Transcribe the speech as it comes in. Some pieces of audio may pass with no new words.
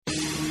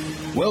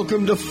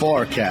Welcome to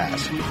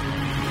FarrCast.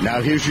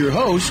 Now here's your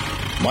host,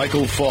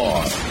 Michael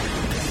Farr.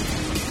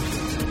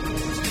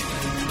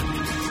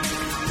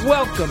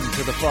 Welcome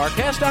to the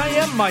FarrCast. I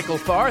am Michael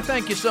Farr.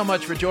 Thank you so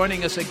much for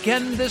joining us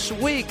again this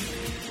week.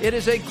 It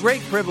is a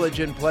great privilege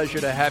and pleasure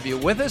to have you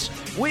with us.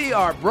 We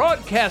are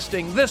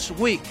broadcasting this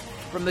week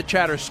from the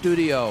Chatter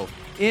Studio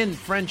in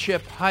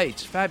Friendship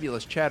Heights.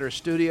 Fabulous Chatter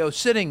Studio,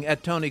 sitting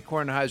at Tony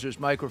Kornheiser's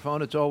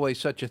microphone. It's always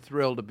such a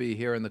thrill to be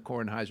here in the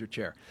Kornheiser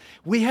chair.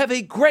 We have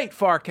a great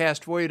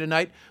FarrCast for you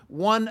tonight.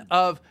 One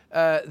of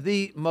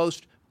the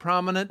most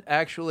prominent,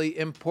 actually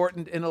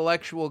important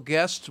intellectual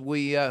guests,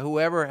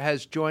 whoever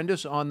has joined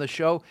us on the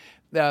show.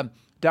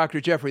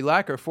 Dr. Jeffrey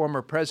Lacker,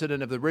 former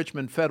president of the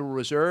Richmond Federal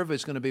Reserve,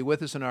 is going to be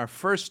with us in our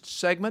first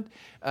segment.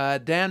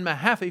 Dan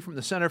Mahaffee from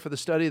the Center for the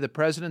Study of the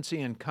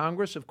Presidency and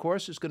Congress, of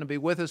course, is going to be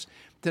with us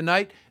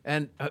tonight.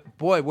 And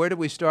boy, where do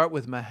we start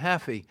with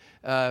Mahaffee,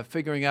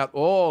 figuring out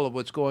all of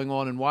what's going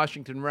on in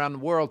Washington and around the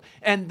world.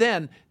 And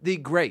then the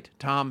great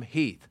Tom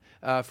Heath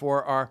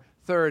for our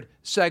third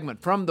segment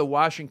from the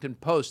Washington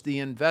Post, the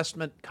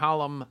investment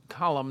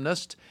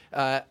columnist,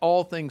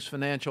 all things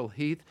financial,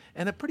 Heath,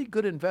 and a pretty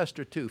good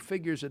investor, too,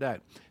 figures it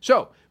out.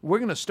 So we're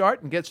going to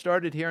start and get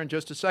started here in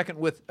just a second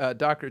with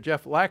Dr.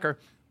 Jeff Lacker.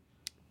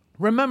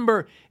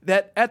 Remember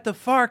that at the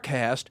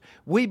FarrCast,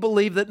 we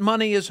believe that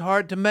money is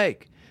hard to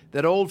make,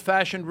 that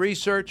old-fashioned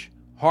research,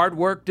 hard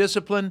work,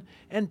 discipline,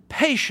 and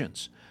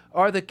patience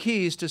are the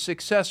keys to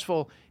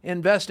successful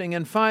investing.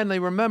 And finally,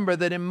 remember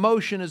that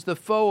emotion is the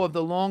foe of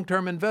the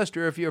long-term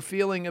investor. If you're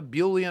feeling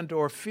ebullient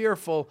or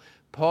fearful,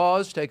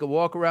 pause, take a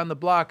walk around the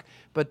block,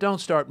 but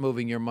don't start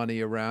moving your money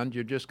around.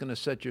 You're just going to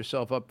set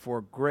yourself up for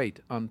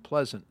great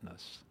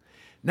unpleasantness.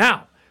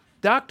 Now,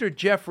 Dr.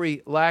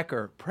 Jeffrey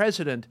Lacker,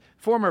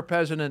 former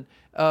president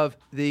of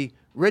the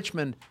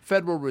Richmond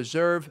Federal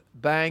Reserve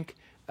Bank,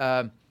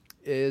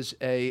 is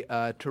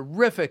a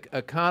terrific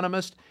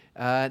economist.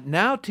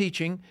 Now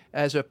teaching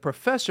as a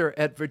professor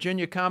at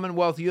Virginia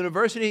Commonwealth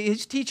University.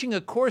 He's teaching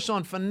a course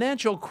on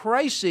financial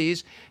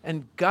crises,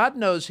 and God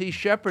knows he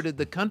shepherded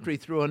the country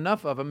through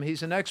enough of them.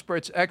 He's an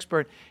expert's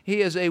expert. He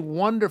is a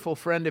wonderful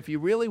friend. If you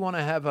really want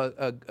to have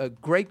a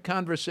great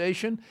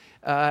conversation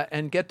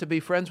and get to be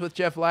friends with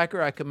Jeff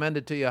Lacker, I commend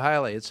it to you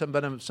highly. It's some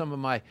of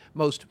my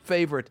most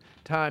favorite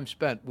time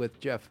spent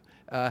with Jeff.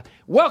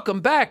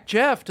 Welcome back,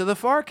 Jeff, to the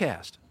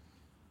FarrCast.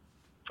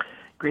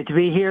 Great to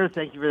be here.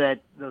 Thank you for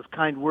those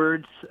kind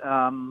words.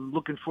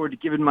 Looking forward to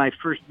giving my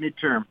first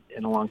midterm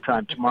in a long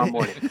time tomorrow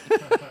morning.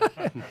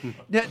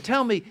 Now,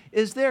 tell me,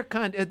 is there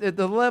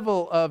the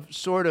level of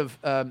sort of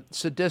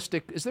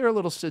sadistic, is there a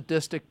little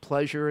sadistic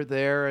pleasure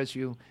there as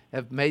you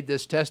have made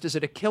this test? Is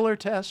it a killer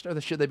test, or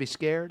should they be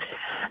scared?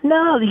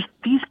 No,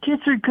 these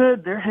kids are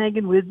good. They're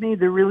hanging with me.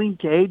 They're really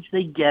engaged.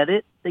 They get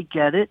it.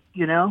 Incentives,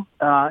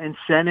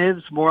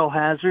 moral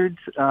hazards,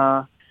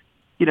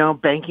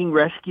 banking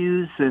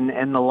rescues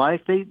and the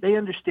like. They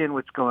understand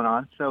what's going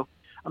on. So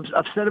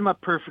I've set them up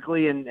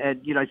perfectly. And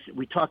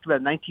we talked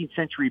about 19th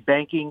century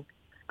banking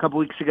a couple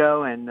weeks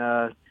ago and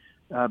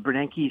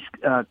Bernanke's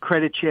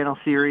credit channel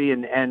theory.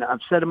 And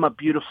I've set them up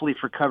beautifully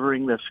for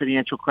covering the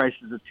financial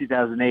crisis of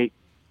 2008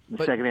 in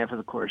the second half of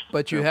the course.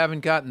 But you haven't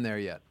gotten there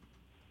yet.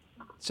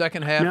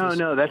 Second half?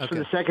 No, that's okay. For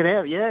the second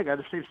half. Yeah, I got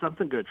to save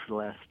something good for the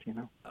last,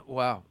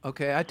 Wow.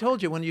 Okay. I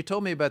told you when you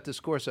told me about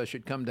this course, I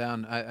should come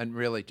down and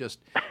really just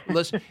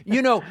listen.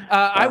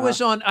 I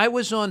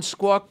was on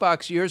Squawk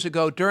Box years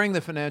ago during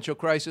the financial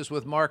crisis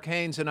with Mark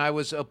Haynes, and I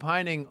was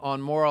opining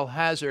on moral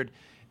hazard.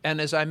 And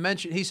as I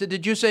mentioned, he said,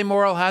 "Did you say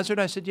moral hazard?"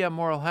 I said, "Yeah,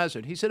 moral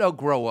hazard." He said, "Oh,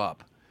 grow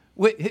up."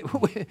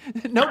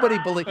 Nobody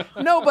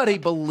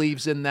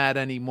believes in that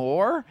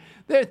anymore.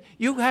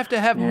 You have to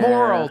have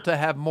moral to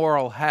have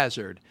moral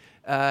hazard.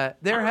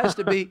 There has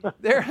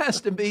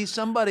to be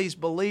somebody's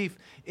belief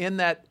in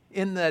that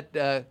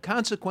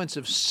consequence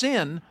of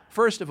sin.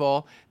 First of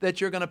all,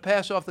 that you're going to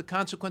pass off the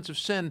consequence of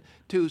sin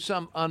to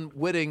some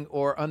unwitting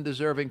or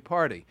undeserving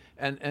party,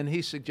 and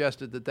he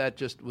suggested that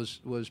just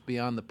was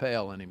beyond the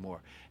pale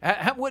anymore.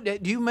 Do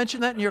you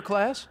mention that in your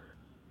class?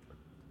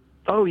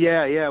 Oh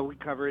yeah, we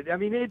cover it. I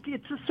mean,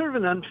 it's a sort of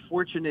an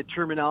unfortunate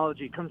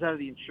terminology. It comes out of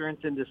the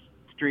insurance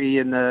industry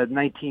in the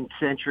 19th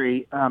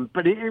century,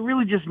 but it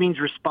really just means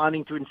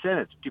responding to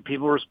incentives. Do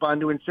people respond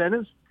to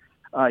incentives?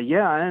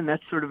 Yeah, and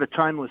that's sort of a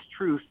timeless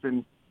truth,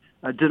 and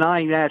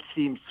denying that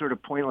seems sort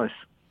of pointless.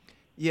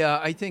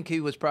 Yeah, I think he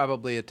was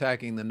probably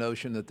attacking the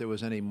notion that there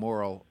was any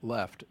moral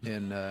left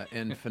in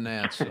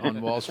finance on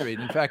Wall Street.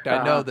 In fact,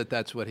 I know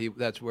that's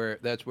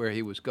where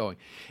he was going.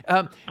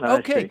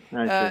 Okay.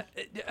 I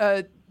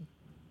see.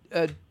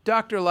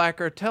 Dr.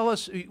 Lacker, tell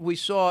us, we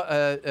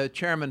saw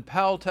Chairman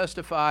Powell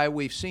testify.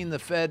 We've seen the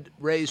Fed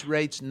raise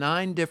rates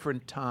 9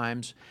 different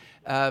times.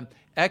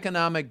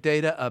 Economic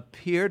data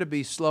appear to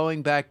be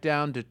slowing back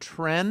down to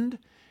trend.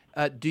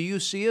 Do you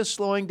see us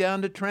slowing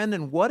down to trend?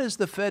 And what is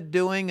the Fed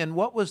doing? And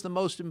what's the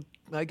most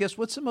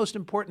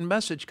important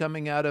message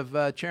coming out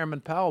of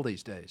Chairman Powell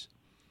these days?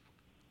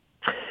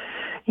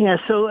 Yeah,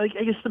 so I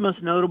guess the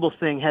most notable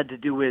thing had to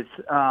do with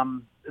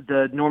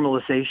the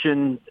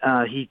normalization.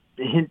 He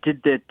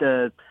hinted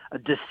that a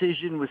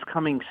decision was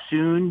coming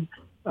soon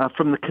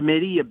from the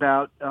committee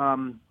about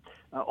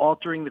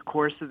altering the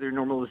course of their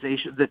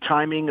normalization, the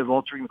timing of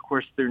altering the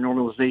course of their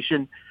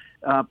normalization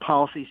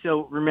policy.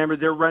 So remember,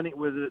 they're running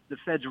with the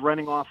Fed's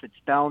running off its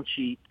balance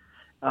sheet,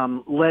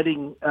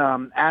 letting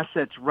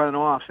assets run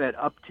off at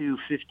up to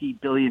 $50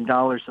 billion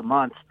a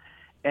month.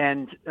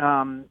 And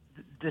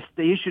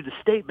they issued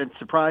a statement.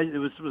 It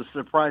was a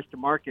surprise to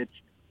markets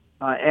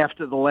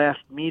after the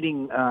last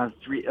meeting a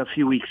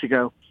few weeks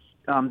ago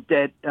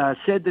that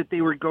said that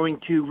they were going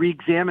to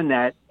re-examine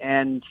that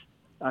and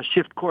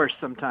shift course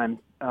sometime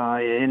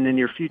in the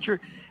near future.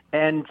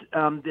 And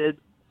the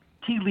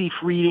tea leaf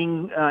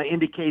reading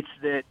indicates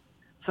that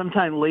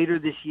sometime later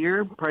this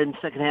year, probably in the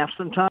second half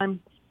sometime,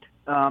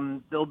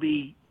 they'll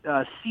be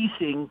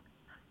ceasing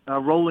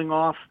rolling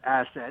off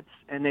assets,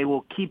 and they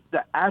will keep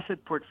the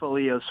asset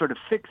portfolio sort of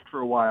fixed for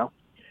a while.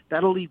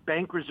 That'll leave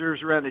bank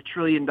reserves around $1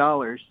 trillion.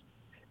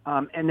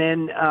 And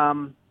then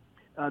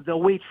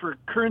they'll wait for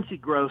currency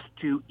growth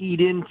to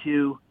eat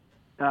into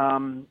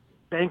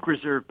bank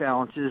reserve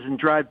balances and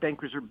drive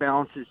bank reserve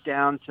balances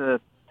down to,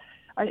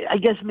 I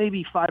guess,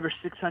 maybe $500 or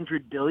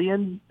 $600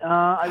 billion.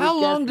 How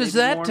long does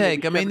that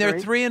take? I mean, they're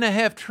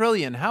 $3.5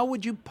 trillion. How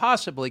would you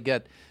possibly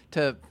get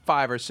to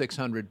 $500 or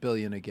 $600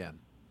 billion again?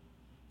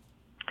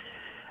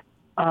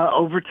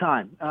 Over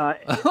time.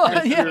 Like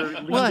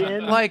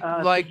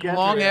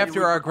long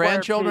after our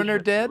grandchildren are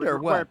dead, or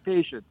what?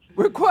 Patience.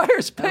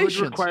 Requires patience.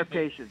 It would require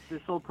patience.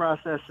 This whole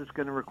process is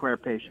going to require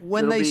patience.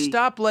 When they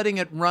stop letting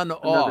it run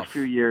off, another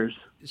few years.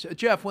 So,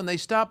 Jeff, when they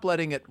stop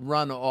letting it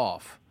run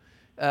off,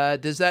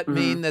 does that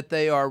mean that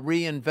they are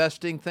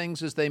reinvesting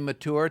things as they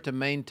mature to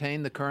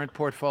maintain the current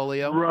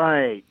portfolio?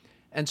 Right.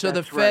 And so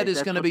the Fed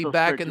is going to be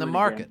back in the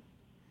market. Again.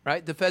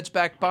 Right? The Fed's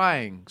back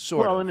buying,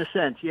 sort of. Well, in a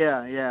sense,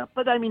 yeah.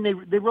 But, I mean,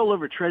 they roll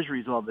over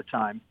treasuries all the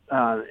time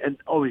and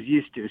always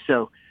used to.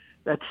 So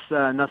that's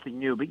nothing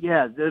new. But,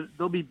 yeah,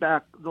 they'll be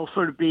back. They'll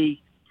sort of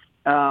be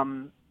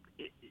taking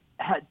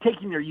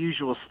their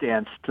usual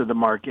stance to the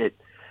market,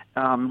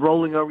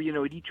 rolling over,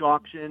 at each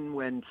auction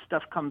when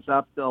stuff comes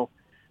up, they'll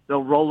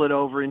roll it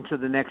over into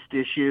the next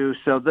issue.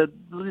 So they'll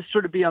just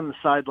sort of be on the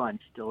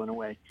sidelines still in a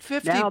way.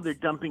 Now they're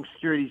dumping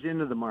securities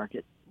into the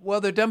market. Well,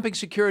 they're dumping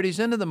securities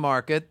into the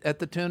market at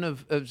the tune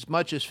of as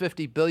much as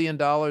 $50 billion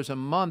a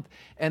month,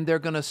 and they're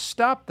going to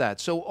stop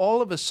that. So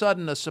all of a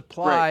sudden, a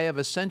supply of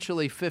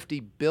essentially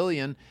 $50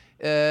 billion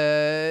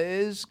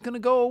is going to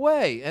go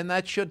away, and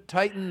that should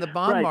tighten the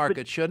bond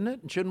market, shouldn't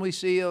it? Shouldn't we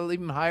see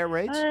even higher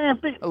rates?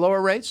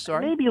 Lower rates,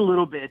 sorry? Maybe a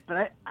little bit,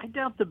 but I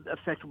doubt the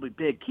effect will be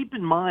big. Keep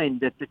in mind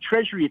that the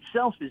Treasury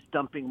itself is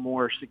dumping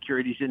more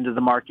securities into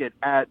the market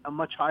at a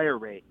much higher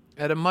rate.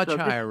 At a much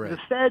higher rate. The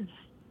Fed's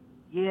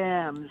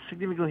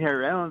significantly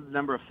higher. I don't know the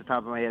number off the top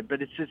of my head,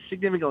 but it's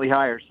significantly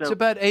higher. So it's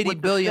about $80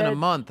 billion a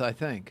month, I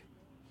think.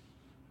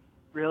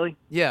 Really?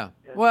 Yeah.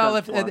 Well,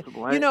 if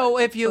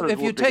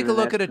you take a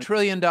look at $1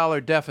 trillion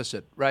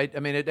deficit, right? I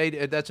mean,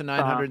 that's a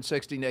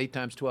 960 8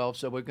 times 12.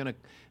 So we're going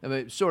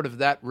to sort of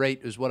that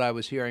rate is what I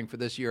was hearing for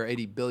this year,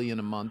 $80 billion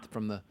a month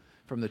from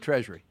the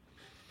Treasury.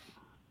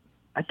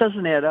 That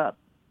doesn't add up.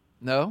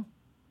 No.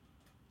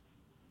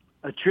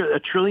 A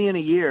trillion a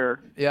year.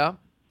 Yeah.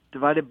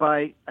 Divided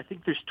by, I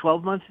think there's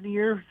 12 months in a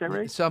year. Is that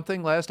right?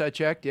 Something. Last I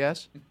checked,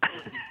 yes.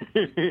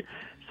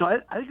 So I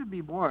think it would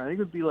be more. I think it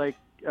would be like,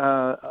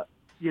 it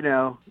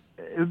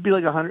would be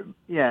like 100.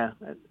 Yeah.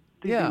 I think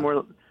it'd be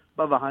more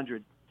above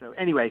 100. So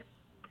anyway,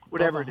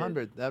 whatever above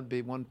 100, that would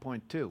be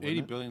 1.2.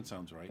 80 billion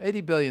sounds right.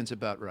 80 billion's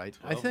about right.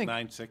 12, I think.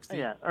 960.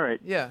 Yeah. All right.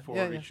 Yeah.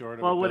 Short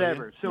of well,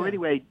 whatever. So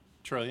anyway,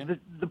 trillion.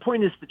 The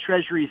point is the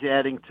Treasury is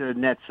adding to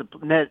net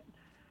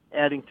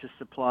adding to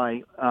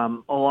supply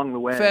along the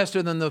way.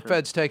 Faster than the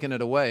Fed's taking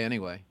it away,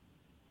 anyway.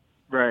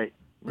 Right.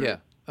 Yeah.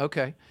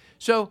 Okay.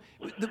 So,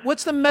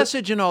 what's the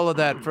message in all of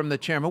that from the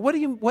chairman?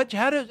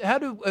 How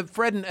do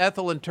Fred and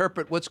Ethel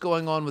interpret what's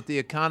going on with the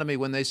economy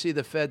when they see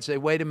the Fed say,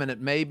 "Wait a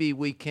minute, maybe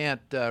we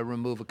can't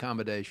remove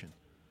accommodation"?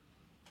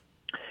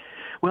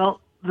 Well,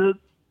 the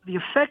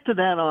effect of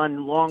that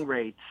on long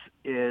rates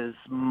is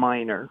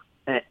minor,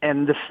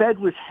 and the Fed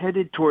was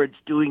headed towards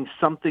doing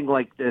something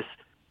like this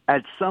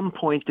at some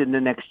point in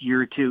the next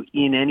year or two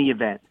in any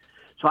event.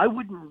 So I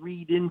wouldn't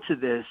read into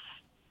this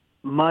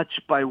much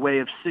by way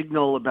of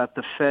signal about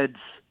the Fed's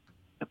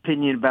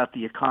opinion about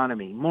the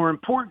economy. More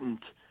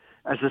important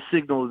as a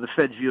signal of the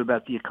Fed's view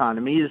about the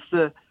economy is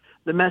the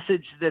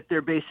message that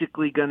they're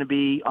basically going to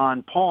be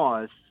on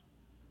pause,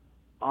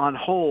 on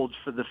hold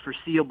for the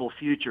foreseeable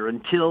future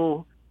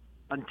until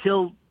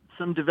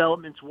some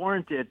developments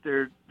warrant it.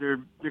 They're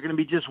going to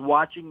be just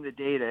watching the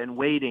data and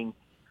waiting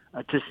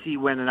to see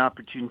when an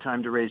opportune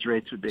time to raise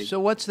rates would be. So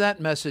what's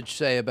that message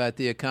say about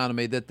the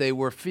economy, that they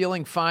were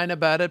feeling fine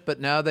about it, but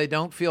now they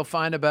don't feel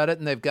fine about it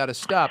and they've got to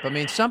stop? I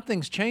mean,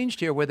 something's changed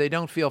here where they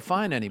don't feel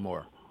fine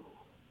anymore.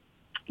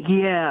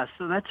 Yeah,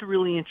 so that's a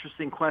really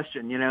interesting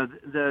question.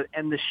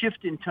 The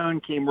shift in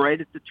tone came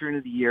right at the turn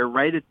of the year,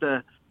 right at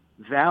the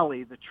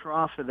valley, the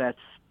trough of that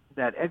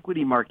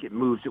equity market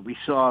moves that we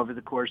saw over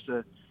the course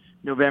of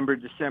November,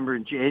 December,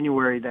 and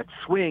January, that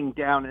swing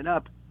down and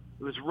up.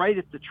 It was right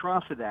at the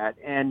trough of that.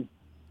 And,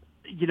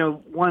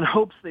 one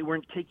hopes they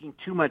weren't taking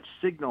too much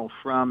signal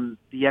from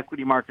the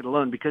equity market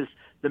alone, because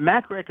the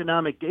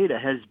macroeconomic data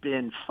has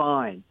been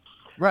fine.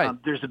 Right.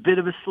 There's a bit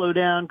of a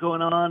slowdown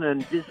going on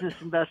in business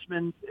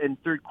investment in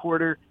third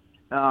quarter.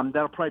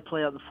 That'll probably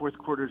play out in the fourth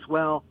quarter as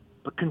well.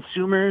 But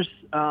consumers,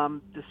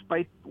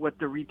 despite what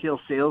the retail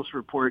sales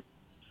report,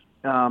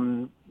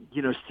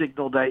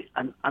 signaled,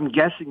 I'm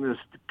guessing those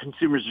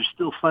consumers are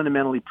still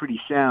fundamentally pretty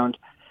sound.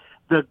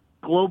 The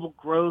global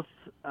growth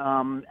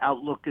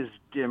outlook is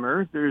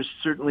dimmer. There's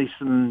certainly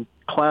some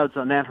clouds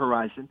on that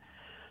horizon.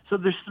 So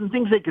there's some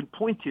things they could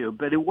point to,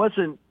 but it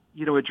wasn't,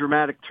 a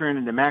dramatic turn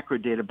in the macro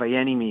data by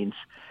any means.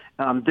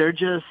 They're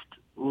just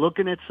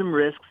looking at some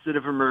risks that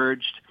have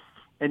emerged,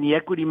 and the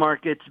equity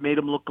markets made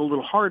them look a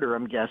little harder,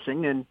 I'm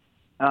guessing. And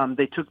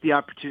they took the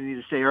opportunity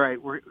to say, all right,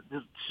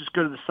 let's just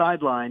go to the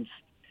sidelines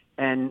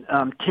and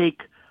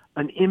take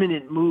an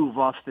imminent move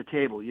off the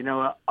table.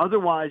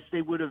 Otherwise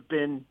they would have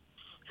been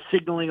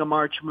signaling a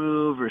March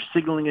move or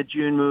signaling a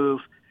June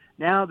move.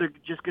 Now they're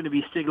just going to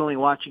be signaling,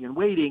 watching, and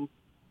waiting,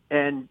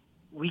 and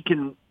we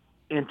can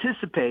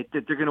anticipate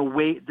that they're going to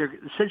wait. They're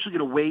essentially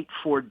going to wait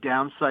for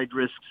downside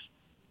risks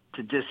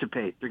to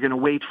dissipate. They're going to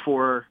wait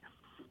for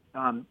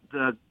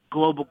the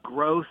global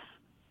growth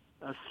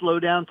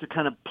slowdown to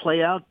kind of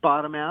play out,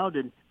 bottom out,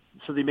 and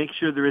so they make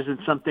sure there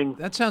isn't something.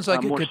 That sounds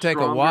like it could take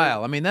a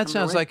while. I mean, that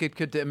sounds like it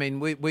could. I mean,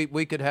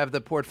 we could have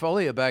the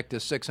portfolio back to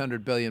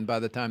 $600 billion by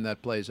the time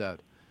that plays out.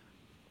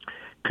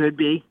 Could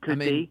be.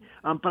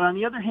 But on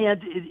the other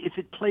hand, if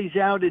it plays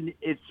out and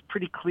it's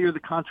pretty clear the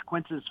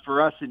consequences for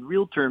us in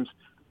real terms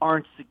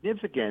aren't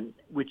significant,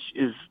 which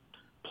is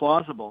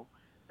plausible,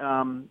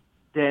 then,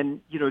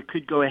 it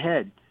could go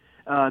ahead.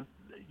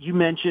 You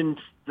mentioned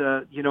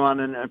on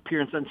an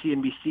appearance on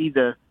CNBC,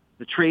 the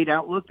trade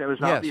outlook. That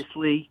was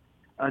obviously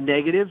a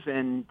negative.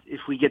 And if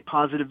we get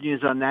positive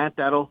news on that,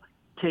 that'll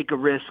take a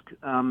risk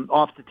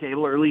off the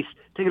table, or at least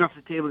take it off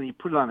the table and you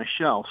put it on a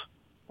shelf.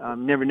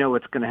 Never know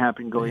what's going to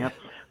happen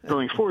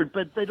going forward.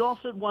 But they'd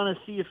also want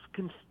to see if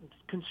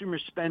consumer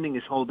spending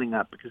is holding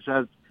up,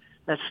 because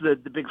that's the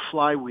big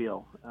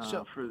flywheel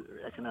for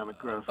economic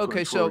growth.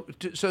 Okay, so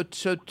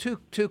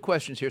two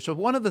questions here. So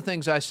one of the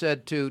things I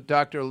said to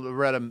Dr.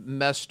 Loretta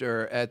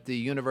Mester at the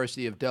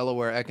University of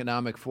Delaware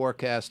Economic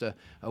Forecast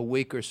a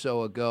week or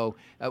so ago,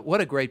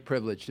 what a great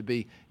privilege to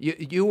be.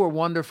 You were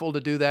wonderful to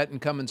do that and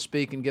come and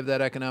speak and give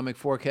that economic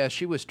forecast.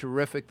 She was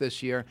terrific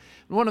this year.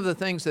 And one of the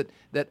things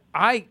that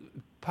I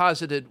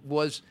posited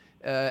was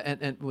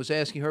and was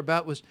asking her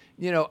about was,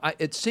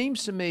 it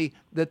seems to me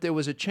that there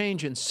was a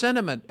change in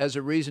sentiment as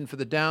a reason for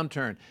the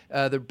downturn.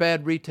 The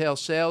bad retail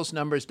sales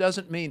numbers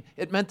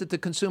it meant that the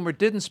consumer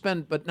didn't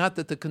spend, but not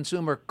that the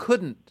consumer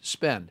couldn't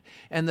spend,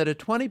 and that a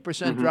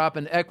 20% drop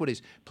in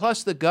equities,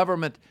 plus the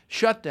government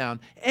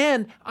shutdown.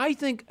 And I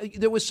think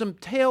there was some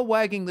tail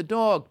wagging the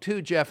dog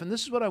too, Jeff, and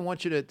this is what I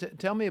want you to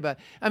tell me about.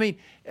 I mean,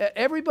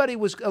 everybody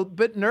was a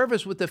bit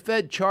nervous with the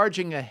Fed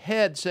charging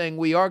ahead, saying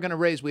we are going to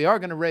raise, we are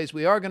going to raise,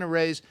 we are going to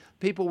raise.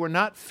 People were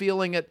not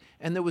feeling it,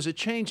 and there was a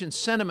change in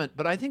sentiment,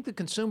 but I think the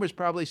consumer's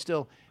probably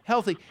still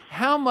healthy.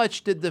 How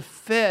much did the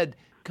Fed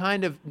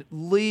kind of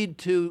lead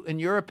to, in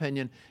your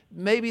opinion,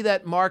 maybe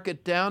that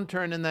market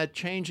downturn and that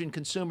change in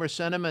consumer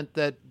sentiment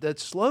that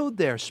slowed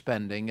their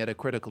spending at a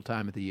critical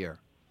time of the year?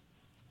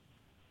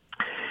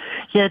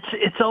 Yeah,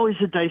 it's always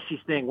a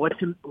dicey thing. What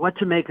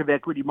to make of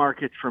equity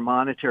markets for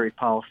monetary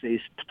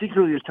policies,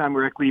 particularly at a time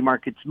where equity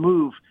markets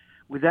move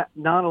with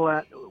not a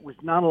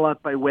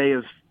lot by way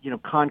of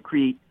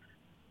concrete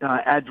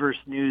adverse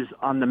news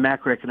on the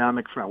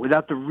macroeconomic front,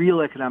 without the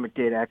real economic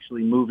data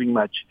actually moving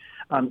much.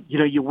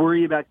 You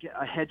worry about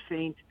a head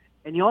feint,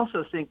 and you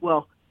also think,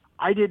 well,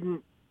 we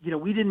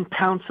didn't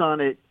pounce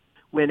on it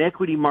when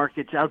equity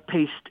markets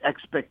outpaced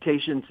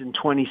expectations in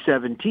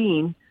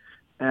 2017,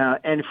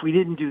 and if we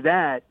didn't do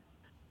that,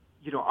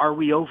 are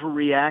we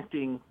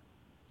overreacting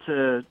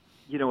to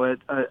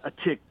a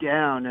tick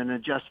down, an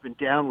adjustment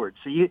downward?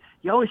 So you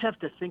always have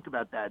to think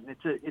about that, and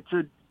it's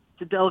a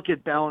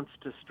delicate balance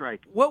to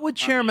strike. What would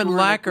Chairman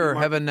Lacker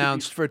have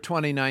announced for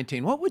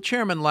 2019? What would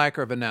Chairman Lacker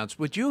have announced?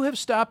 Would you have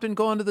stopped and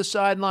gone to the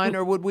sideline,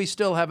 or would we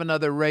still have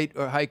another rate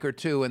or hike or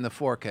two in the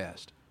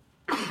forecast?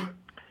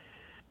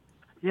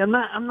 Yeah,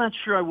 I'm not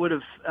sure I would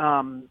have.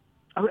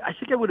 I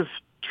think I would have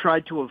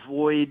tried to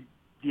avoid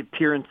the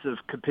appearance of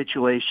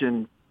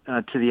capitulation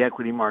to the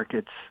equity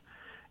markets.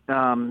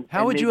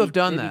 How would you have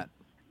done that?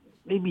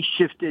 Maybe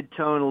shifted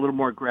tone a little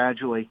more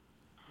gradually.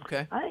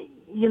 Okay.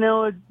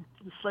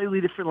 Slightly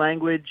different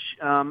language.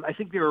 I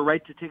think they were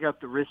right to take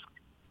out the risk,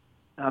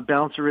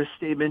 balance of risk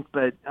statement,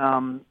 but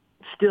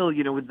still,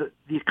 with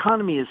the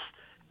economy is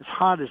as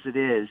hot as it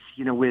is,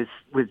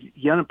 with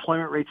the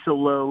unemployment rate so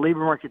low, labor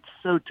market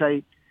so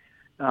tight,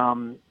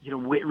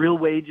 real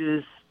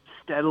wages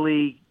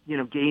steadily,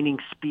 gaining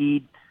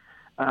speed.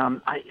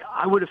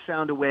 I would have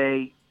found a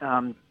way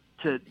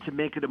to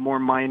make it a more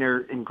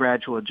minor and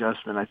gradual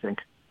adjustment, I think.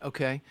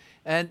 Okay,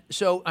 and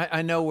so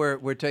I know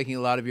we're taking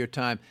a lot of your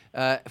time.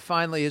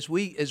 Finally, as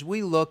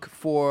we look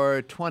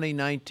for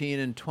 2019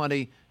 and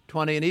 2020,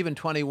 20, and even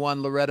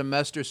 21, Loretta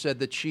Mester said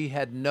that she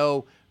had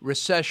no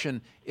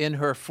recession in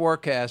her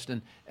forecast.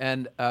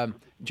 And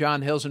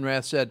John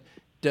Hilsenrath said,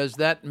 does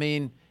that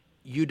mean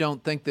you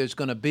don't think there's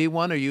going to be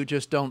one, or you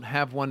just don't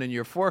have one in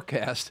your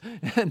forecast?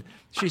 And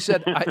she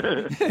said,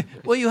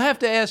 well, you have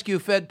to ask you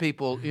Fed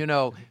people,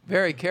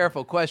 very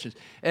careful questions.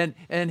 And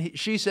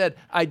she said,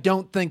 I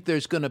don't think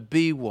there's going to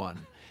be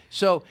one.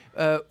 So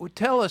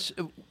tell us,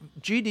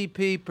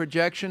 GDP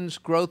projections,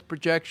 growth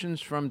projections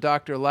from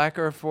Dr.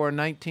 Lacker for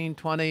 19,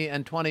 20,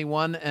 and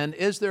 21, and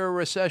is there a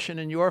recession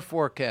in your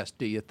forecast?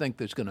 Do you think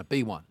there's going to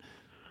be one?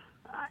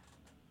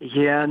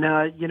 Yeah,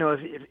 no,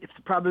 if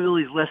the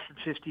probability is less than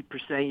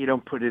 50%, you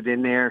don't put it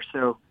in there.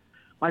 So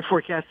my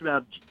forecast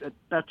about 2%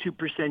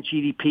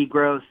 GDP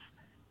growth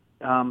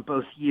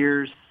both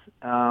years.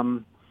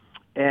 And,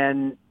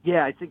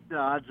 yeah, I think the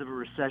odds of a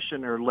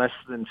recession are less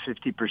than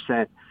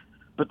 50%.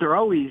 But they're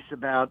always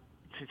about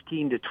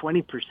 15 to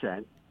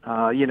 20%,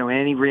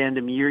 any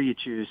random year you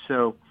choose.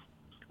 So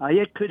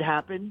it could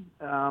happen,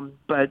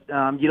 but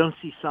you don't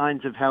see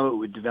signs of how it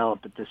would develop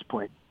at this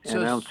point.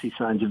 And I don't see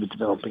signs of it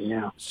developing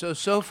now.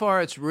 So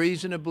far it's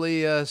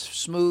reasonably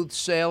smooth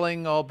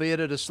sailing, albeit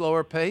at a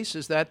slower pace.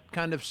 Is that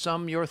kind of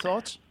your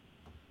thoughts?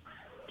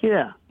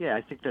 Yeah,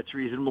 I think that's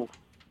reasonable.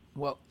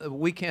 Well,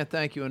 we can't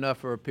thank you enough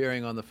for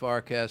appearing on the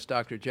FarrCast,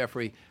 Dr.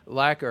 Jeffrey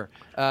Lacker.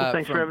 Well,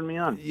 thanks for having me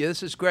on. Yeah,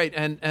 this is great.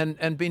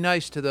 And be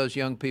nice to those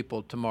young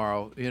people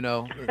tomorrow.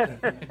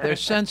 They're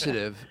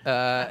sensitive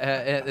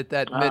at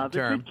that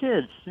midterm.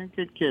 They're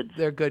good kids.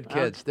 They're good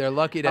kids. They're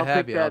lucky to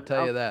have you, I'll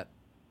tell you that.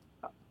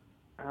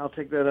 I'll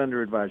take that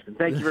under advisement.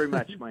 Thank you very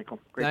much, Michael.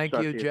 Great Thank to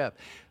talk you, to you, Jeff.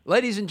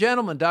 Ladies and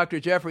gentlemen,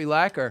 Dr. Jeffrey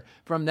Lacker,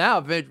 from now,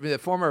 the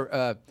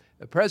former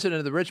president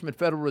of the Richmond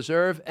Federal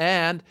Reserve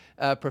and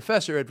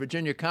professor at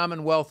Virginia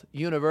Commonwealth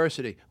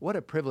University. What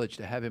a privilege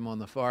to have him on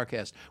the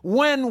FarrCast.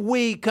 When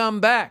we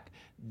come back,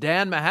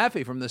 Dan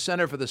Mahaffee from the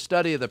Center for the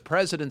Study of the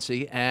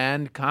Presidency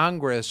and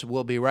Congress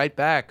will be right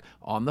back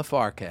on the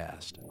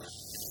FarrCast.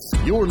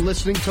 You're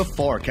listening to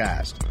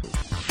FarrCast.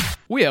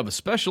 We have a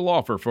special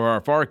offer for our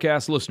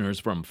FarrCast listeners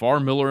from Farr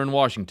Miller in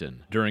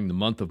Washington. During the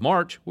month of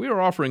March, we are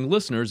offering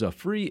listeners a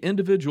free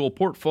individual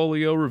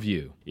portfolio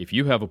review. If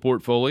you have a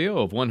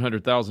portfolio of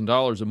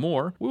 $100,000 or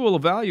more, we will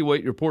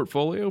evaluate your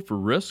portfolio for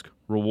risk,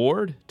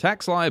 reward,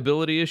 tax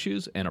liability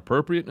issues, and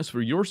appropriateness for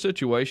your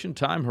situation,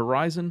 time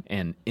horizon,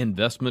 and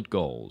investment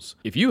goals.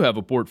 If you have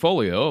a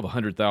portfolio of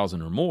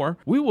 $100,000 or more,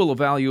 we will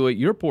evaluate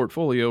your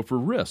portfolio for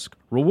risk,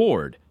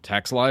 reward,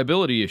 tax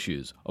liability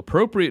issues,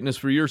 appropriateness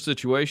for your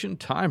situation,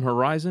 time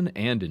horizon,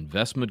 and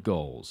investment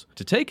goals.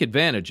 To take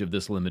advantage of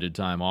this limited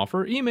time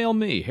offer, email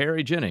me,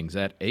 Harry Jennings,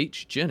 at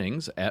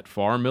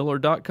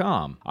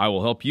hjennings@farrmiller.com. I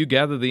will help you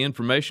gather the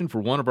information for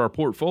one of our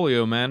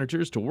portfolio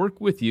managers to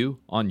work with you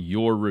on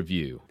your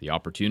review. The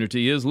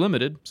opportunity is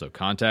limited, so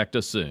contact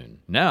us soon.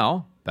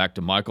 Now, back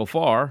to Michael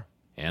Farr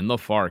and the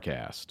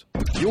FarrCast.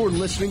 You're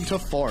listening to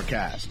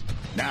FarrCast.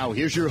 Now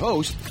here's your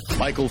host,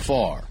 Michael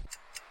Farr.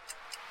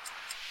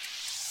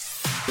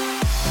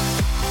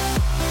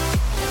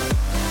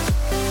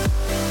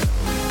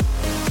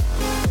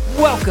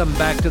 Welcome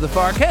back to the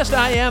FarrCast.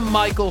 I am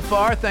Michael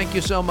Farr. Thank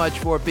you so much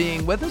for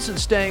being with us and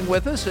staying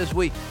with us as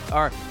we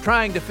are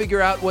trying to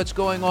figure out what's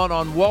going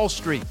on Wall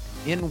Street,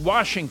 in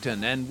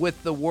Washington, and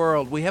with the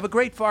world. We have a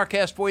great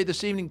FarrCast for you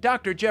this evening.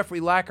 Dr.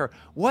 Jeffrey Lacker,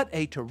 what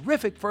a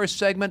terrific first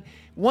segment.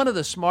 One of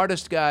the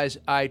smartest guys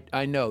I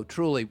know,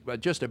 truly,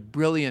 just a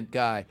brilliant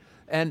guy.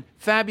 And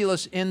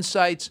fabulous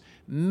insights,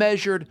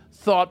 measured,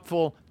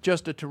 thoughtful,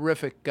 just a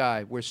terrific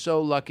guy. We're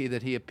so lucky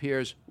that he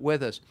appears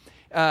with us.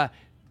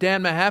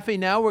 Dan Mahaffee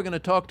now we're going to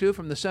talk to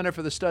from the Center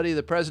for the Study of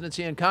the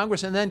Presidency and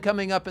Congress. And then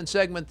coming up in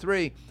segment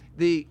 3,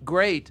 the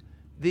great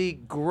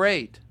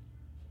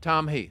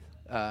Tom Heath,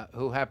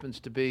 who happens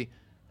to be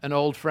an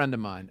old friend of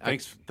mine.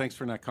 Thanks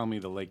for not calling me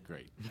the late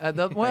great.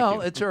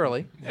 Well, it's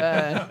early.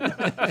 Let's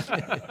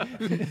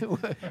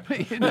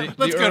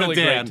go to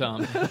Dan.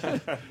 Tom.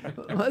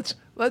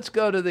 let's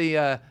go to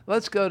the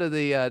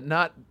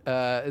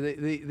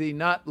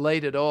not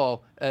late at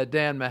all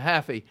Dan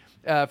Mahaffee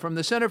from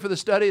the Center for the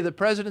Study of the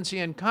Presidency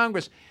and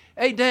Congress.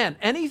 Hey Dan,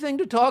 anything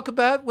to talk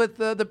about with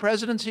the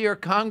presidency or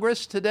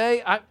Congress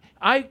today?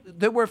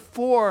 There were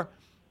four.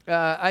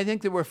 I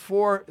think there were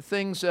four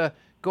things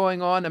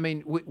going on. I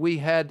mean, we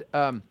had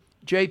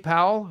Jay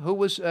Powell, who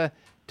was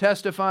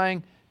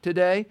testifying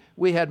today.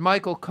 We had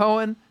Michael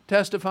Cohen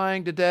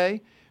testifying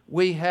today.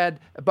 We had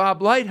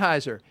Bob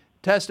Lighthizer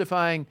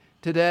testifying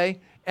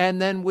today.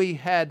 And then we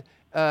had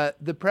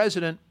the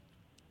president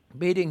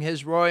meeting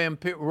his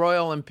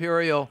Royal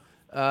Imperial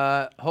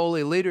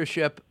Holy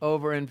Leadership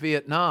over in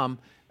Vietnam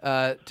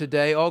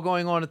today, all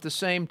going on at the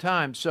same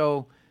time.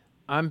 So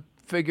I'm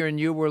figuring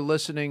you were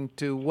listening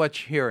to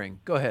what you're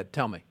hearing. Go ahead,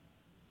 tell me.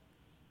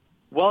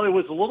 Well, it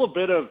was a little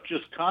bit of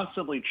just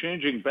constantly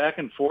changing back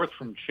and forth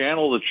from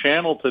channel to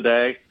channel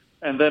today,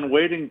 and then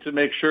waiting to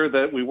make sure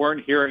that we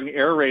weren't hearing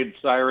air raid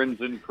sirens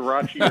in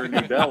Karachi or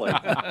New Delhi.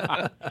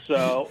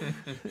 So,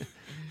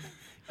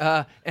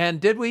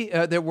 And did we?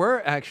 There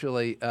were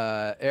actually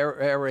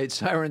air raid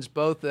sirens,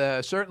 both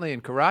certainly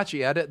in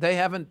Karachi. They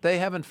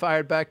haven't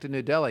fired back to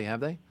New Delhi, have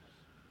they?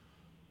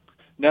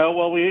 No.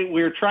 Well,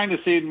 we're trying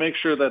to make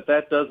sure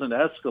that doesn't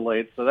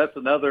escalate. So that's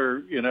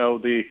another,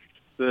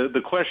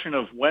 the question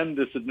of when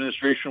this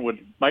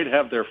administration might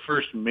have their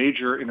first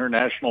major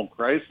international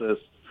crisis.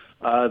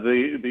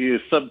 The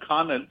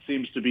subcontinent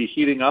seems to be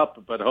heating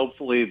up, but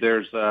hopefully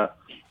there's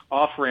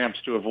off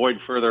ramps to avoid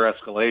further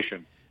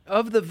escalation.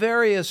 Of the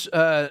various,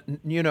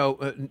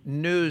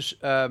 news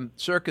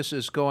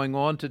circuses going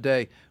on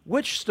today,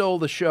 which stole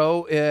the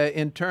show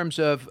in terms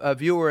of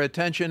viewer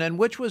attention, and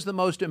which was the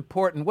most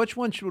important? Which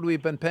one should we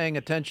have been paying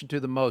attention to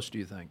the most, do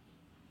you think?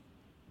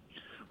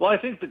 Well, I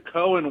think the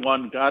Cohen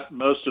one got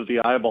most of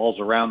the eyeballs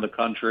around the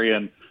country,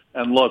 and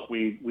look,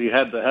 we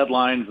had the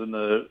headlines and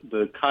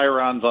the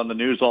chyrons on the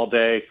news all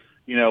day.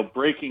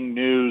 Breaking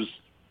news.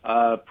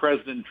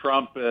 President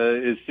Trump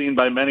is seen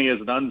by many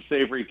as an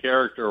unsavory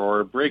character,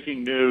 or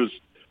breaking news.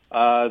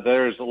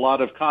 There's a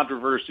lot of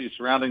controversy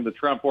surrounding the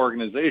Trump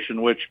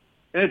organization, which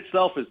in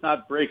itself is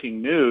not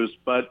breaking news.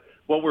 But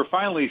what we're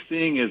finally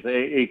seeing is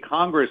a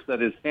Congress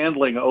that is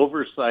handling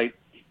oversight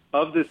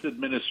of this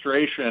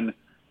administration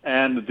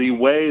and the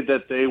way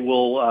that they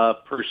will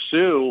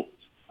pursue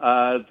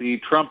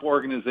the Trump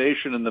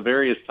organization and the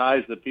various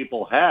ties that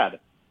people had.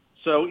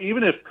 So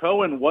even if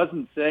Cohen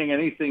wasn't saying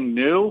anything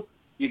new,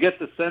 you get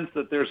the sense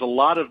that there's a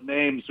lot of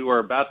names who are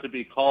about to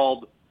be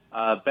called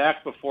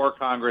back before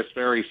Congress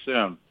very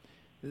soon.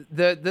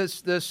 I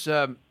was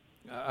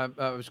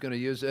going to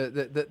use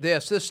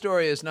yes. This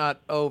story is not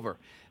over.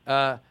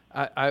 I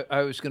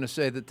was going to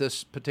say that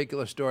this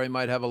particular story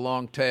might have a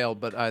long tail,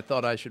 but I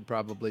thought I should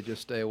probably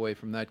just stay away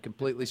from that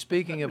completely.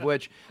 Speaking of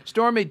which,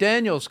 Stormy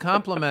Daniels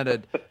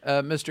complimented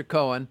Mr.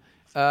 Cohen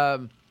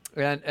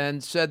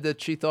and said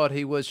that she thought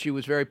she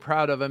was very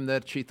proud of him,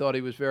 that she thought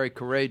he was very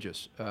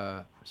courageous.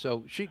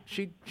 So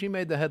she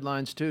made the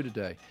headlines too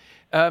today.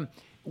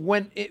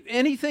 When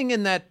anything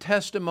in that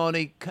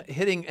testimony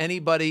hitting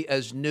anybody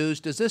as news,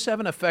 does this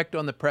have an effect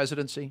on the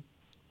presidency?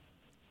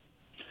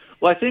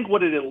 Well, I think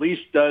what it at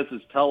least does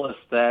is tell us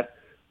that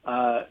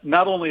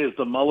not only is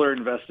the Mueller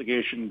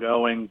investigation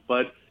going,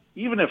 but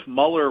even if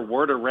Mueller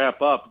were to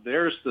wrap up,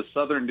 there's the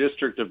Southern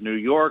District of New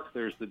York,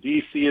 there's the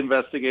D.C.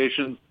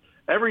 investigations.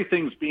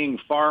 Everything's being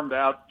farmed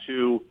out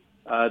to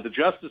the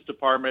Justice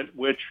Department,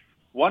 which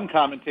one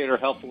commentator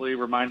helpfully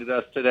reminded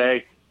us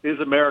today is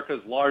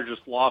America's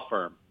largest law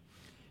firm.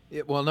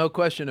 Well, no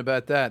question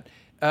about that.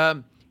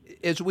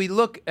 As we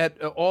look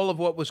at all of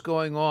what was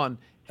going on,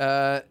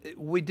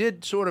 we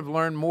did sort of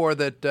learn more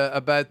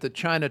about the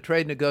China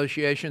trade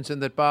negotiations, and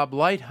that Bob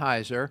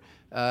Lighthizer,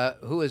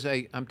 who is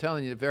I'm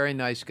telling you, a very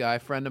nice guy,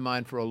 friend of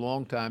mine for a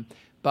long time,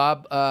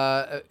 Bob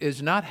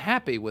is not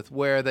happy with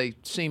where they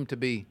seem to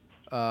be.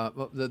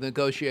 The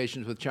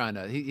negotiations with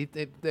China.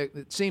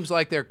 It seems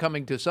like they're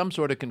coming to some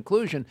sort of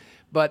conclusion,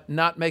 but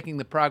not making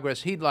the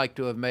progress he'd like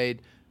to have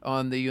made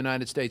on the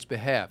United States'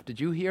 behalf.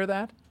 Did you hear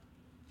that?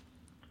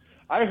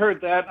 I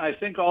heard that. I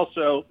think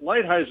also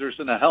Lighthizer's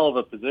in a hell of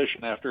a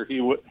position after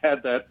he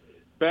had that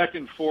back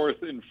and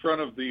forth in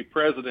front of the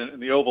president in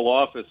the Oval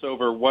Office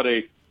over what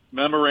a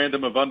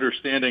memorandum of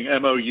understanding,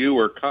 MOU,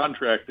 or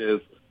contract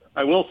is.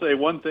 I will say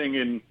one thing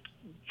in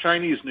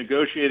Chinese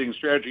negotiating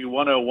strategy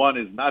 101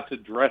 is not to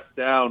dress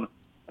down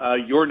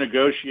your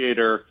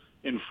negotiator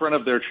in front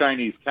of their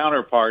Chinese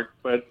counterpart.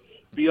 But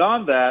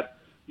beyond that,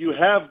 you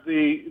have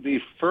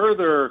the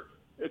further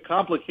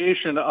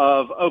complication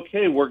of,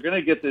 okay, we're going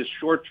to get this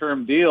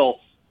short-term deal,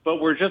 but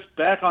we're just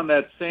back on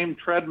that same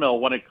treadmill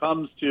when it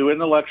comes to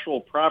intellectual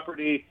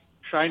property,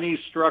 Chinese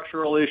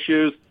structural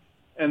issues,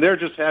 and they're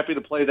just happy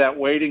to play that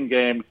waiting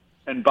game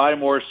and buy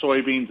more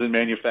soybeans and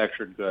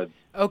manufactured goods.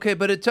 Okay,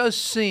 but it does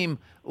seem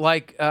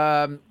like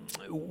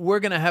we're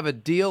going to have a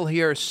deal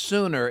here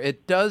sooner.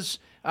 It does.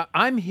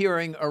 I'm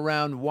hearing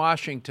around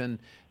Washington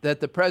that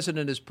the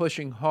president is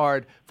pushing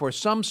hard for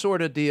some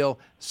sort of deal,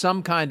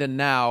 some kind of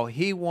now.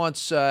 He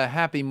wants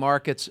happy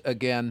markets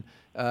again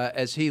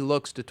as he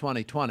looks to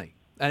 2020.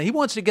 And he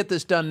wants to get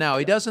this done now.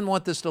 He doesn't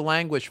want this to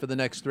languish for the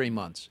next 3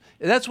 months.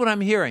 That's what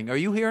I'm hearing. Are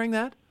you hearing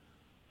that?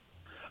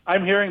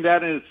 I'm hearing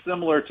that, and it's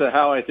similar to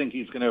how I think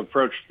he's going to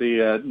approach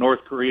the North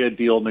Korea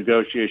deal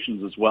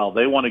negotiations as well.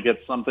 They want to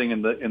get something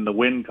in the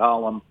win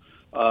column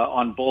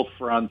on both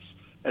fronts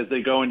as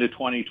they go into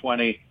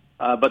 2020.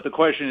 But the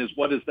question is,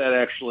 what does that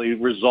actually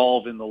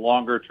resolve in the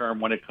longer term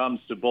when it comes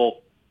to both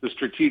the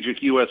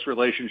strategic U.S.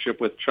 relationship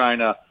with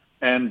China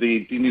and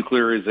the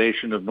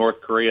denuclearization of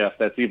North Korea, if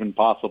that's even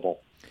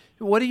possible?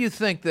 What do you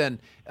think then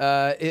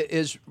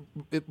it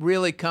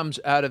really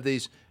comes out of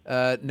these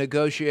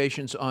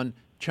negotiations on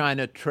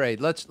China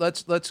trade? Let's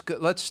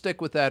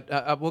stick with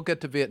that. We'll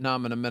get to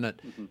Vietnam in a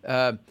minute.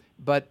 Mm-hmm.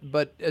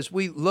 But as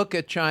we look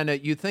at China,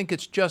 you think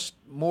it's just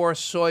more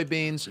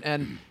soybeans,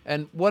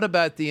 and what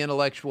about the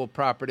intellectual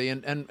property,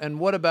 and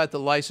what about the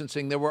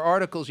licensing? There were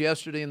articles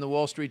yesterday in the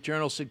Wall Street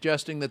Journal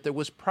suggesting that there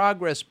was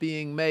progress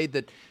being made,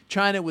 that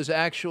China was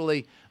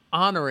actually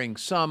honoring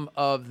some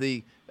of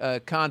the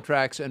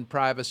contracts and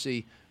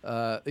privacy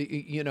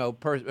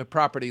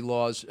property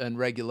laws and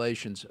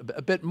regulations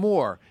a bit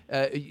more.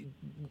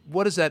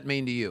 What does that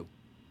mean to you?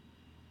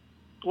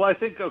 Well, I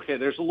think,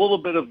 there's a little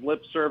bit of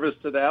lip service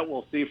to that.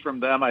 We'll see from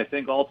them. I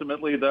think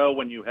ultimately, though,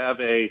 when you have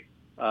a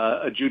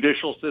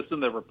judicial system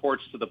that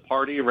reports to the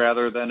party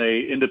rather than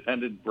a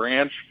independent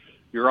branch,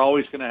 you're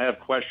always going to have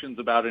questions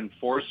about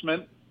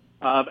enforcement.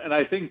 And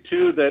I think,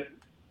 too, that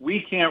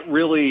we can't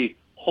really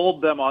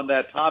hold them on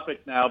that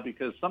topic now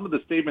because some of the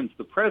statements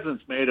the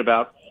president's made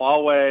about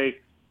Huawei,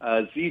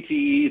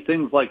 ZTE,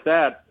 things like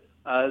that,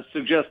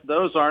 suggest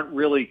those aren't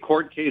really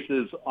court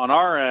cases on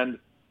our end,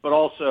 but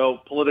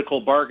also political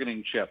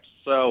bargaining chips.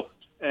 So,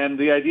 and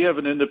the idea of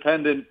an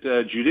independent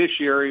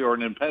judiciary or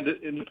an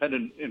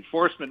independent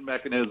enforcement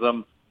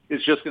mechanism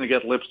is just going to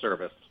get lip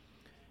service.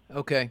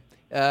 Okay.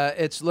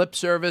 It's lip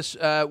service.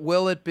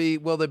 Will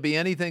there be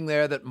anything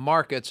there that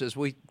markets, as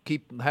we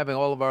keep having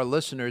all of our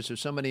listeners, there's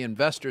so many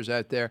investors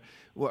out there,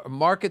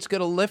 markets get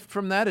a lift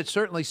from that? It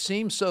certainly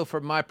seems so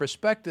from my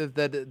perspective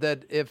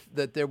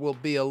that there will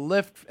be a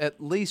lift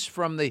at least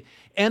from the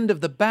end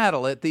of the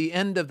battle, at the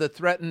end of the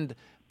threatened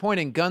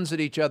pointing guns at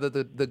each other,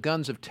 the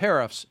guns of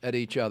tariffs at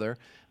each other.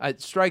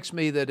 It strikes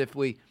me that if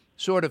we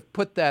sort of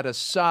put that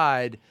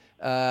aside,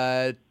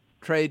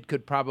 trade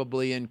could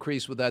probably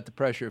increase without the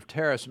pressure of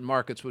tariffs and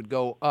markets would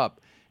go up.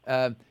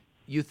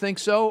 You think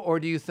so, or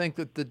do you think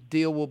that the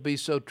deal will be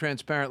so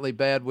transparently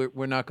bad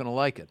we're not going to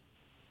like it?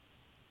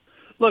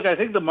 Look, I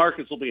think the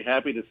markets will be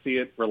happy to see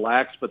it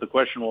relax, but the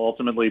question will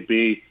ultimately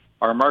be,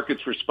 are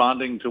markets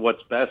responding to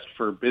what's best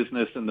for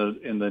business in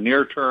the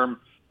near term?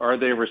 Are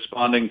they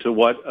responding to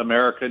what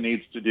America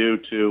needs to do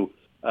to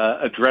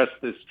address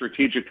this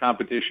strategic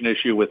competition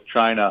issue with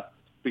China?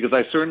 Because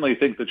I certainly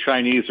think the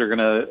Chinese are going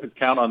to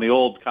count on the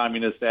old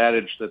communist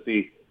adage that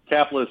the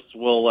capitalists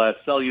will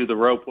sell you the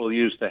rope we'll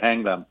use to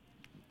hang them.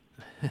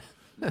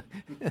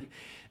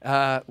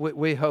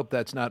 We hope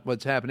that's not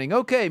what's happening.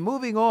 Okay,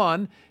 moving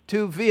on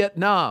to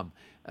Vietnam.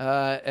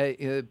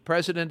 The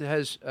president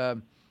has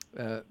had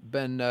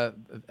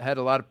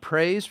a lot of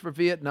praise for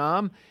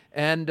Vietnam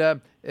and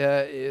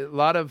a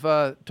lot of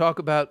talk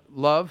about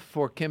love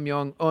for Kim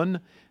Jong-un.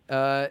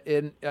 What's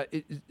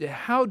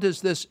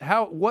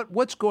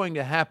going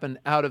to happen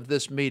out of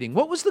this meeting?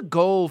 What was the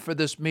goal for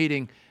this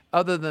meeting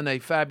other than a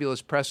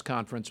fabulous press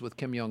conference with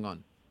Kim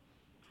Jong-un?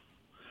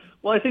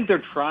 Well, I think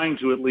they're trying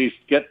to at least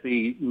get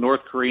the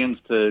North Koreans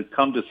to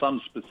come to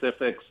some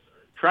specifics,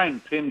 try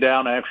and pin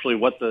down actually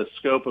what the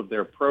scope of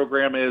their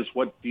program is,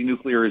 what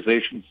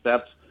denuclearization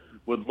steps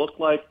would look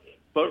like.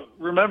 But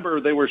remember,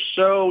 they were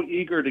so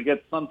eager to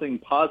get something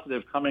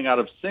positive coming out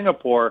of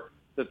Singapore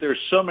that there's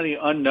so many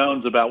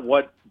unknowns about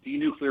what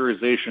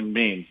denuclearization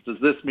means. Does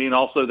this mean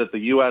also that the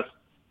U.S.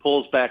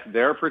 pulls back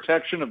their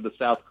protection of the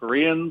South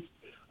Koreans?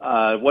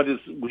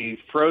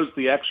 We froze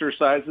the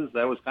exercises.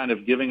 That was kind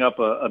of giving up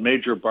a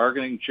major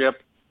bargaining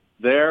chip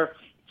there.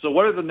 So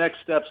what are the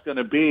next steps going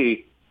to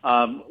be?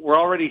 We're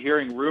already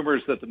hearing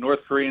rumors that the North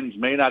Koreans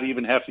may not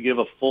even have to give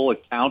a full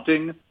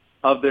accounting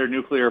of their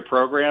nuclear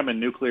program and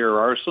nuclear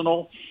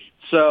arsenal.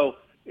 So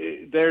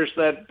there's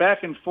that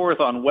back and forth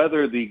on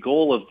whether the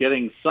goal of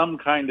getting some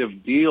kind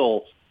of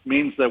deal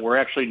means that we're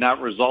actually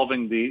not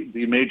resolving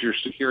the major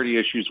security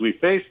issues we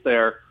face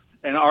there.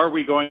 And are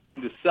we going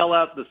to sell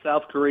out the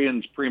South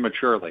Koreans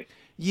prematurely?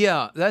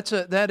 Yeah,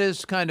 that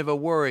is kind of a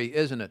worry,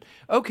 isn't it?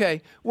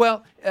 Okay,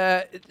 well,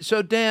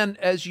 so Dan,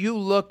 as you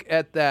look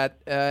at that,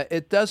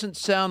 it doesn't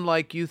sound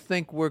like you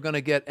think we're going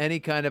to get any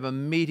kind of a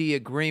meaty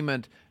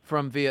agreement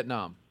from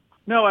Vietnam.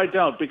 No, I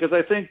don't, because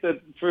I think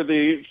that for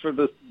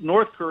the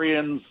North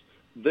Koreans,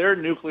 their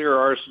nuclear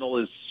arsenal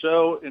is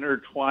so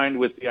intertwined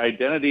with the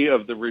identity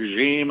of the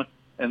regime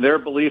and their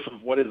belief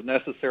of what is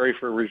necessary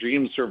for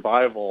regime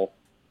survival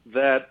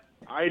that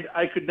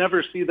I could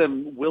never see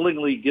them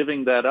willingly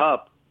giving that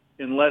up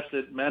unless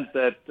it meant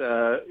that,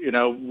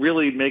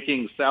 really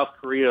making South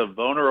Korea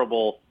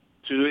vulnerable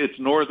to its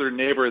northern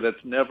neighbor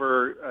that's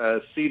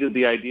never ceded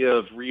the idea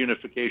of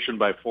reunification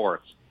by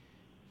force.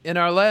 In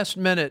our last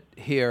minute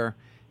here,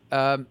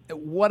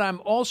 what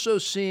I'm also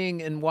seeing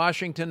in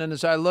Washington, and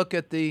as I look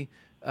at the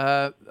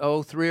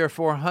 300 or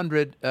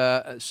 400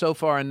 so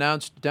far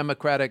announced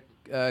Democratic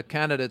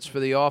candidates for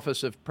the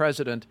office of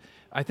president,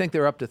 I think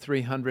they're up to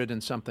 300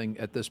 and something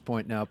at this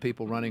point now,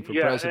 people running for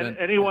president. And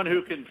anyone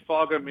who can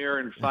fog a mirror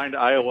and find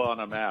Iowa on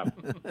a map.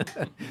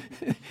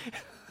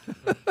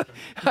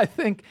 I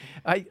think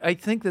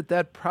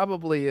that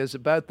probably is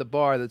about the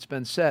bar that's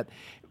been set.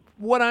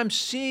 What I'm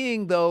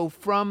seeing, though,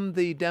 from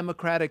the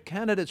Democratic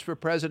candidates for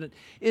president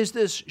is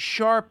this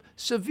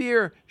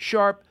severe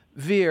sharp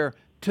veer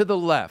to the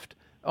left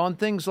on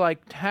things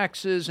like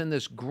taxes and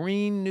this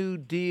Green New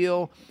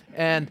Deal.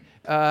 And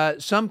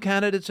some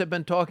candidates have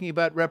been talking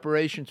about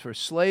reparations for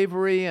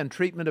slavery and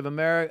treatment of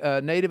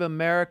Native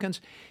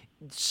Americans.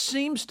 It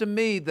seems to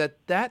me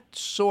that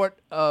sort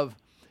of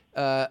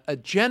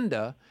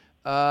agenda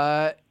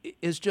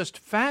is just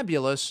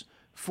fabulous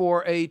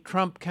for a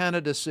Trump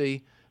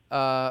candidacy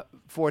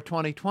for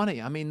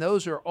 2020. I mean,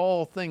 those are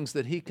all things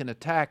that he can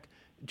attack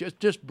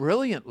just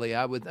brilliantly.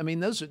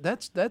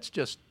 That's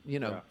just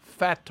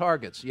fat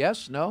targets.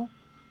 Yes, no.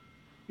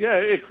 Yeah,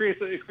 it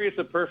creates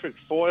a perfect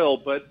foil,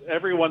 but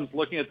everyone's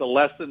looking at the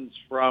lessons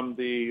from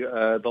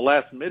the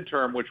last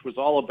midterm, which was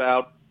all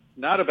about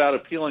not about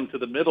appealing to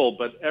the middle,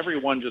 but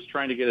everyone just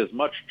trying to get as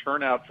much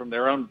turnout from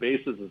their own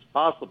bases as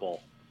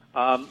possible.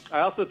 I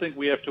also think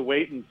we have to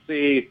wait and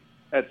see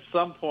at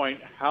some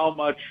point how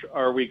much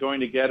are we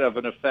going to get of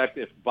an effect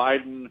if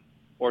Biden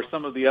or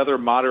some of the other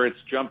moderates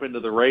jump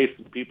into the race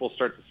and people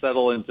start to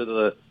settle into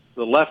the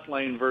left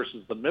lane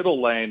versus the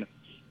middle lane.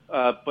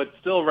 But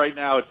still, right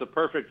now, it's a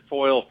perfect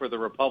foil for the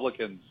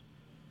Republicans.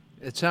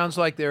 It sounds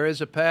like there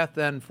is a path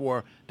then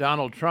for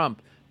Donald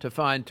Trump to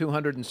find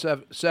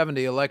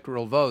 270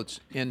 electoral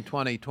votes in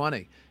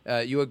 2020.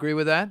 You agree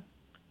with that?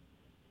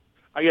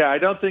 Yeah, I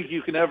don't think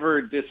you can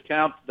ever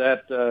discount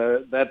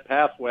that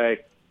pathway.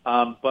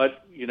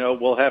 But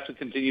we'll have to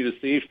continue to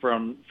see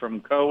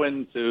from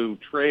Cohen to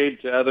Trade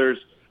to others.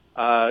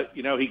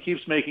 He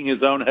keeps making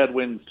his own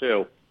headwinds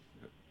too.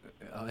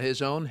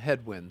 His Own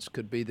Headwinds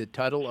could be the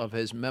title of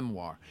his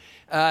memoir.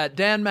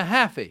 Dan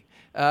Mahaffee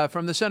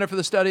from the Center for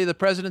the Study of the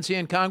Presidency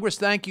and Congress,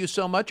 thank you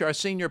so much, our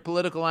senior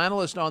political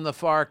analyst on the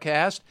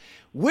FarrCast.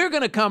 We're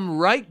going to come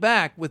right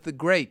back with the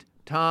great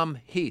Tom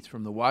Heath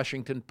from the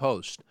Washington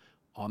Post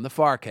on the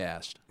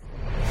FarrCast.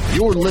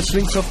 You're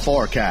listening to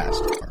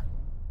FarrCast.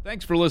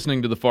 Thanks for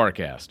listening to the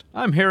FarrCast.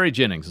 I'm Harry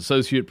Jennings,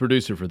 associate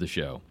producer for the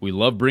show. We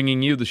love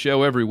bringing you the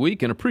show every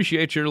week and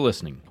appreciate your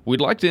listening.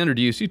 We'd like to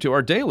introduce you to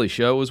our daily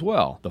show as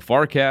well, the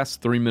FarrCast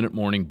 3-Minute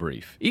Morning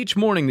Brief. Each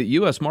morning that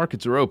U.S.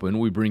 markets are open,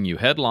 we bring you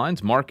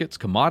headlines, markets,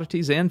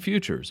 commodities, and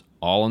futures,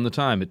 all in the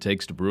time it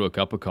takes to brew a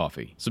cup of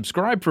coffee.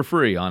 Subscribe for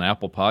free on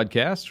Apple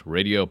Podcasts,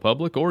 Radio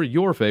Public, or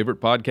your favorite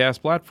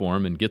podcast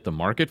platform and get the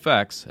market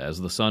facts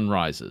as the sun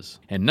rises.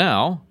 And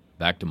now,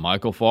 back to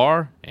Michael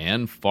Farr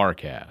and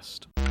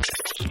FarrCast.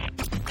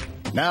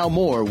 Now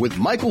more with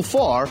Michael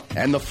Farr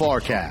and the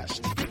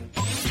FarrCast.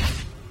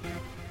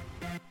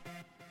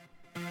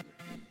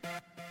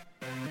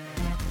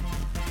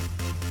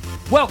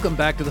 Welcome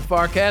back to the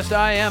FarrCast.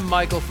 I am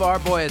Michael Farr.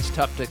 Boy, it's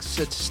tough to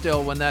sit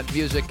still when that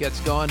music gets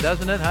going,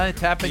 doesn't it? Huh?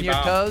 Tapping your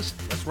toes.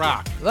 Let's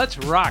rock. Let's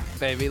rock,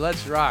 baby.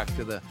 Let's rock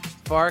to the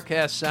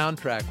FarrCast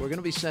soundtrack. We're going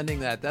to be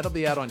sending that. That'll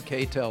be out on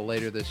KTEL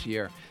later this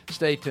year.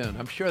 Stay tuned.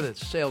 I'm sure that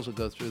sales will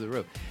go through the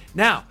roof.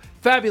 Now,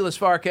 fabulous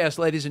FarrCast,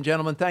 ladies and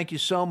gentlemen. Thank you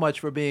so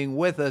much for being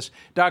with us.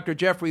 Dr.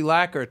 Jeffrey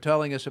Lacker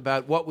telling us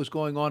about what was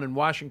going on in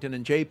Washington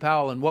and Jay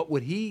Powell and what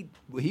would he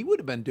would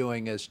have been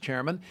doing as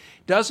chairman.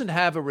 Doesn't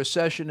have a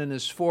recession in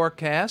his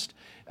forecast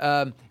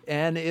and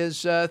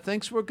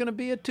thinks we're going to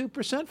be at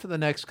 2% for the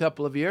next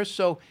couple of years.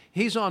 So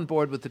he's on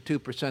board with the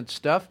 2%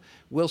 stuff.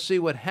 We'll see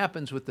what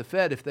happens with the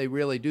Fed if they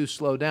really do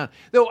slow down.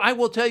 Though I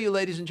will tell you,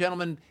 ladies and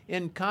gentlemen,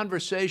 in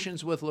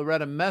conversations with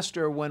Loretta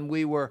Mester when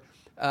we were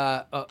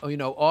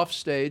off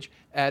stage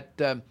at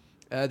the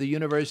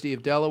University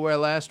of Delaware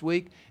last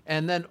week,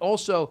 and then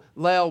also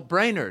Lael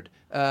Brainerd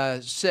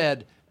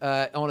said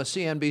on a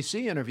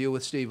CNBC interview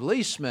with Steve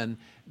Leisman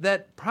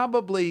that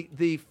probably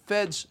the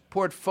Fed's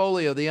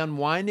portfolio, the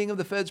unwinding of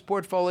the Fed's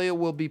portfolio,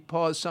 will be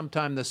paused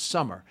sometime this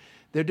summer.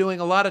 They're doing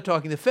a lot of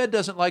talking. The Fed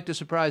doesn't like to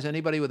surprise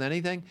anybody with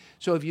anything.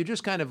 So if you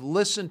just kind of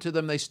listen to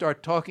them, they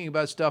start talking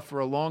about stuff for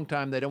a long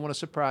time. They don't want to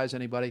surprise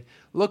anybody.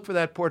 Look for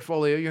that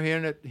portfolio. You're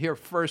hearing it here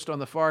first on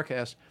the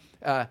FarrCast.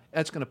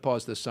 That's going to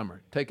pause this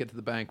summer. Take it to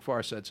the bank.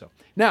 Farr said so.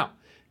 Now,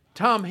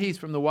 Tom Heath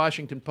from the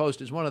Washington Post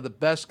is one of the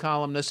best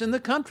columnists in the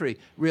country,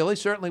 really,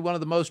 certainly one of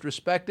the most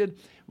respected,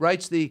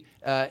 writes the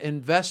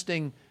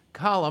investing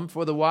column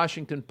for the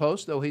Washington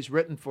Post, though he's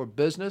written for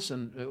business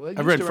and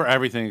I've written for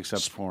everything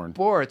except porn.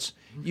 Sports.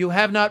 You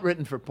have not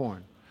written for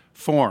porn.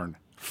 Foreign,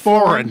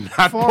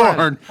 not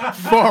porn.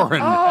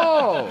 Foreign.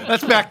 Oh.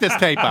 Let's back this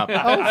tape up.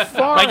 Oh,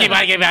 foreign.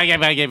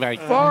 Foreign.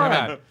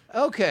 Foreign.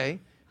 Okay.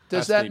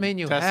 Does that Testing. mean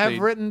you Testing. have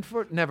written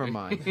for? Never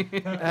mind.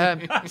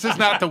 This is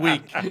not the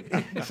week.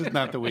 This is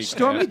not the week.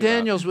 Stormy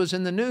Daniels was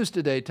in the news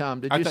today, Tom.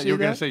 Did you see that? I thought you were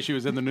going to say she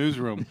was in the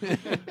newsroom.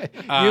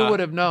 You would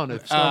have known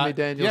if Stormy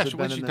Daniels had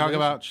been in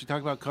the news. She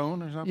talked about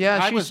Cohen or something? Yeah,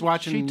 I was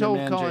watching she told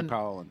Jay Cohen,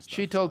 Powell and stuff.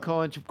 She told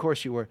Cohen, of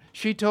course you were.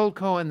 She told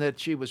Cohen that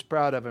she was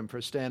proud of him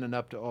for standing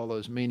up to all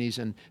those meanies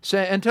and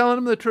telling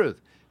him the truth,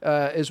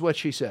 is what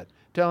she said.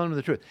 Telling him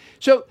the truth.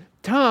 So,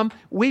 Tom,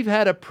 we've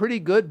had a pretty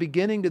good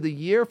beginning to the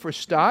year for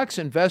stocks.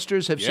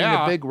 Investors have seen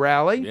a big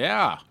rally.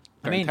 Yeah,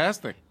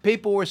 fantastic.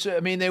 People were,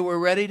 they were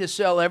ready to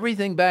sell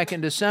everything back in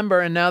December,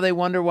 and now they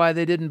wonder why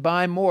they didn't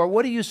buy more.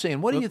 What are you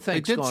seeing? What do you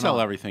think's going on? They did sell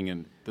everything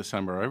in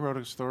December. I wrote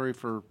a story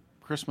for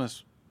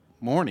Christmas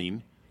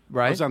morning.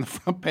 Right. It was on the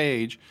front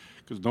page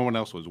because no one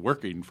else was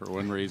working for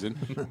one reason.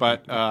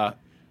 But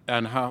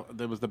and how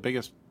there was the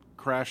biggest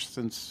crash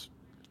since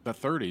the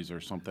 30s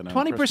or something.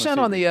 20%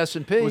 on the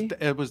S&P.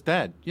 It was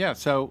dead. Yeah.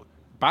 So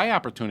buy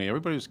opportunity.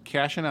 Everybody was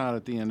cashing out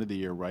at the end of the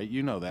year, right?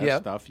 You know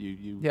that stuff.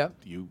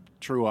 You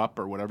true up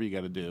or whatever you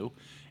got to do.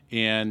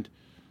 And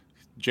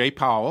Jay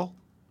Powell,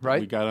 right?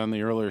 We got on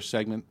the earlier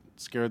segment,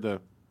 scared the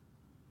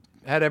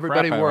had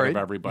everybody crap worried.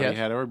 Out of everybody. Yes.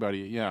 Had everybody,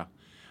 yeah.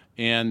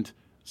 And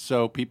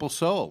so people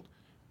sold,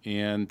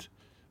 and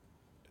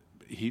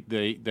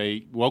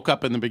they woke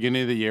up in the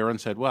beginning of the year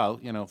and said, well,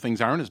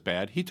 things aren't as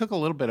bad. He took a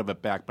little bit of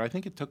it back, but I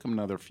think it took him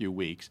another few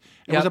weeks.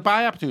 It was a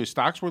buy opportunity.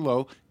 Stocks were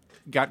low,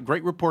 got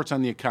great reports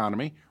on the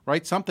economy,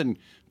 right? Something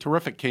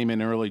terrific came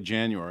in early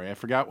January. I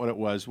forgot what it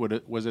was.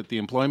 Was it the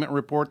employment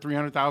report,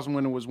 300,000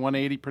 when it was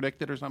 180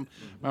 predicted or something?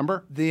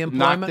 Remember? The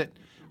employment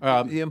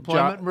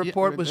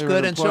report was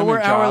good, and so were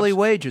hourly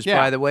wages. Yeah.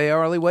 By the way,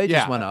 hourly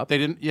wages went up. They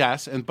didn't,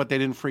 but they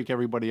didn't freak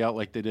everybody out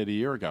like they did a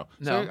year ago.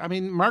 No.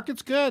 So,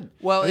 market's good.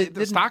 Well,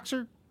 the stocks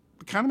are,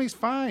 the economy's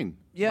fine.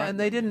 Yeah, right? And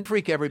they didn't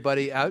freak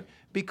everybody out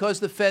because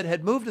the Fed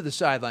had moved to the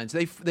sidelines.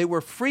 They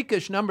were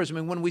freakish numbers.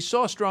 When we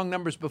saw strong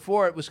numbers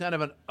before, it was kind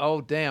of oh,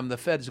 damn, the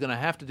Fed is going to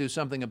have to do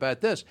something about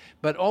this.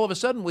 But all of a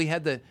sudden, we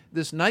had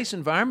this nice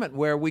environment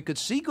where we could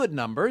see good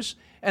numbers,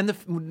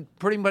 and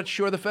pretty much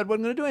sure the Fed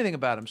wasn't going to do anything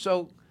about them.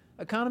 So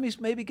economy's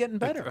maybe getting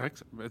better.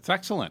 It's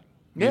excellent.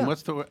 Yeah.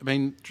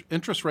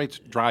 Interest rates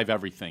drive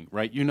everything,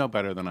 right? You know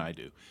better than I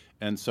do.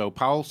 And so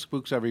Powell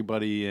spooks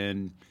everybody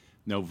in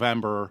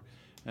November,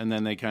 and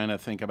then they kind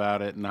of think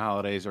about it, and the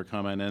holidays are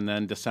coming, and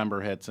then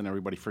December hits, and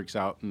everybody freaks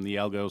out, and the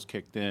algos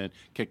kick in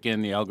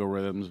the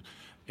algorithms,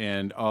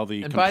 and all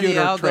the and computer by the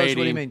algos, trading.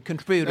 What do you mean?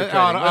 Computer trading.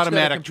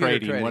 Automatic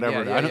trading,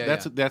 whatever. Yeah.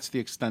 That's the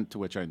extent to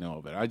which I know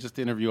of it. I just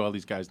interview all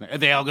these guys now.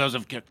 The algos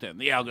have kicked in.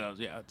 The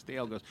algos, it's the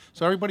algos.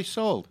 So everybody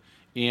sold.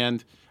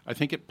 And I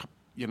think it,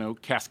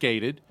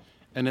 cascaded.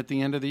 And at the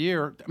end of the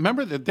year,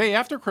 remember the day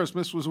after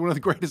Christmas was one of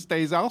the greatest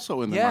days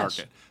also in the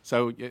market.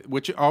 So,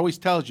 which always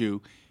tells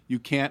you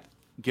can't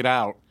get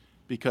out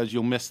because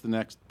you'll miss the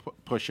next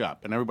push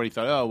up. And everybody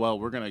thought, oh, well,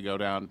 we're going to go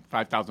down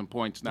 5,000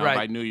 points now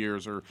by New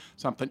Year's or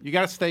something. You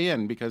got to stay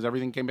in because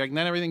everything came back. And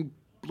then everything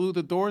blew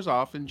the doors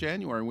off in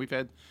January.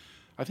 And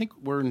I think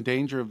we're in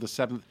danger of the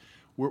seventh.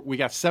 We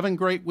got 7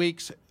 great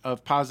weeks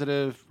of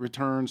positive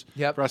returns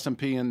for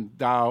S&P and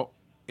Dow.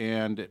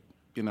 And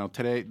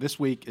this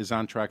week is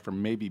on track for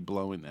maybe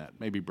blowing that,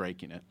 maybe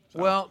breaking it. So.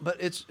 Well, but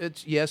it's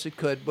yes, it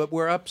could, but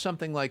we're up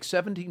something like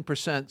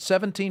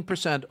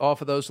 17% off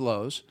of those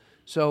lows.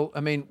 So,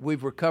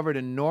 we've recovered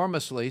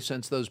enormously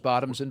since those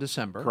bottoms in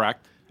December.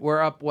 Correct.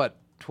 We're up,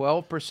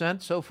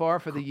 12% so far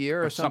for the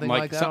year or something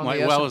like that? Something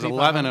like, it was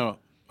 11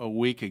 a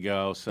week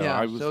ago, so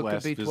I was so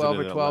last it could be visited 12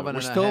 or 12 at 11. and We're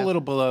a still half. a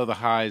little below the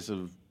highs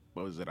of,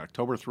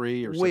 October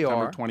 3 or we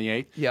September are.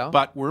 28th? Yeah.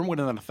 But we're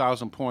within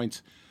 1,000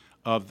 points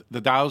of the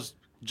Dow's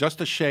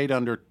just a shade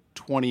under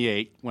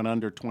 28, went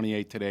under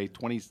 28 today.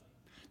 20,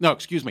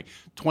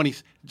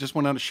 just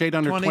went under shade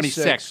under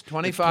 26.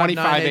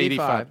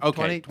 25,985.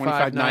 Okay,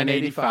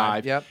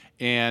 25,985. Yep.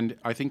 And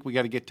I think we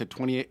got to get to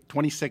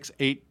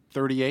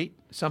 26,838.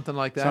 Something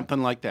like that.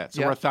 Something like that.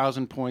 So we're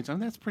 1,000 points,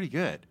 and that's pretty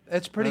good.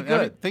 That's pretty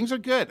good. Things are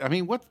good.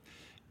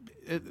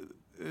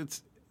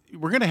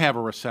 We're going to have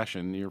a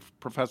recession. Your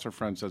professor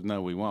friend says,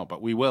 no, we won't,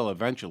 but we will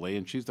eventually.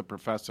 And she's the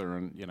professor,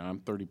 and I'm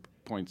 30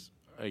 points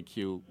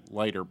IQ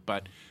lighter,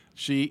 but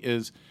she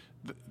is.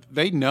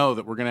 They know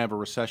that we're going to have a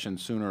recession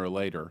sooner or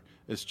later.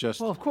 It's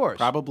just, of course,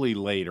 probably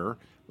later.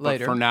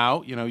 But for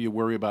now, you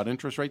worry about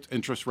interest rates.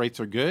 Interest rates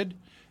are good.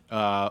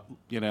 The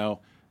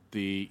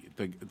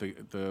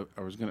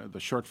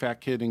short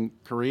fat kid in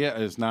Korea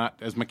is not,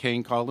 as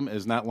McCain called him,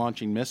 is not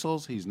launching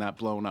missiles. He's not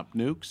blowing up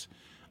nukes.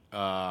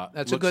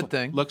 That's a good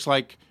thing. Looks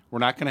like we're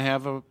not going to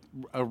have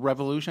a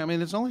revolution.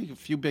 There's only a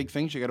few big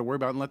things you got to worry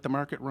about and let the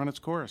market run its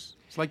course.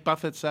 It's like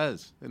Buffett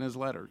says in his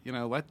letter. He's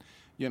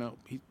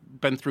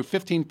been through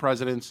 15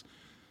 presidents,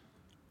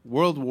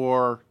 World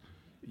War,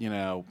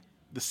 the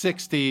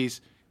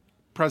 60s,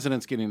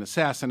 presidents getting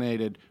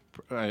assassinated,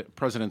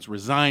 presidents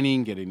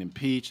resigning, getting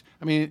impeached.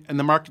 And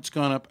the market's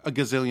gone up $1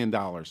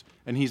 gazillion,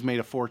 and he's made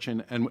a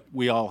fortune, and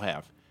we all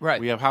have.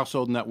 Right. We have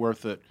household net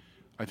worth at,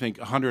 I think,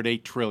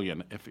 $108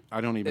 trillion. If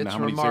I don't even know how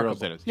many remarkable. zeros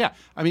that is. Yeah,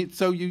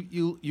 so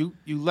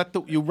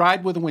you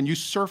ride with the wind. You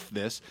surf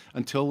this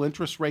until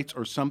interest rates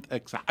or some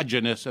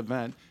exogenous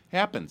event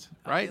happens,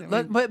 right?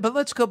 But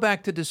let's go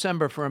back to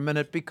December for a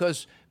minute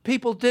because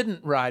people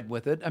didn't ride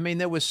with it.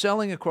 There was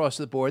selling across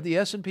the board. The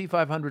S&P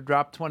 500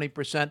 dropped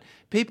 20%.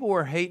 People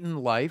were hating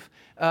life.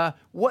 Have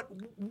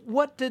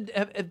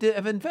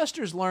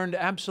investors learned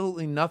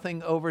absolutely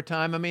nothing over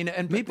time?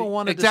 And people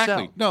wanted to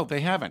sell. No,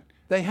 they haven't.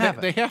 They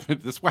haven't. They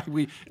haven't. That's why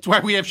we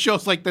have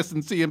shows like this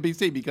in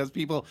CNBC because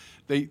people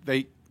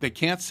they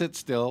can't sit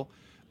still.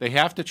 They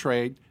have to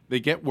trade. They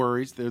get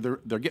worried. They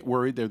get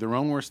worried. They're their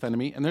own worst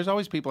enemy. And there's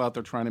always people out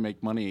there trying to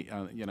make money.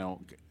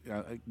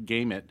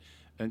 Game it.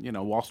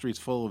 And Wall Street's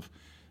full of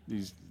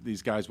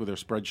these guys with their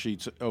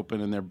spreadsheets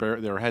open and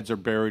their heads are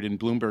buried in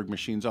Bloomberg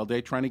machines all day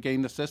trying to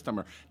game the system.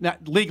 Or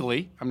not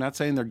legally. I'm not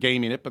saying they're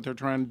gaming it, but they're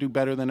trying to do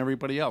better than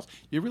everybody else.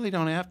 You really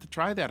don't have to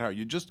try that hard.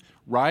 You just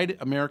ride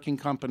American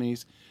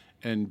companies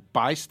and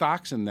buy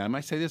stocks in them.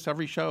 I say this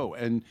every show,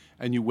 and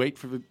you wait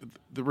for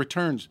the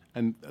returns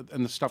and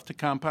the stuff to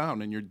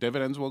compound, and your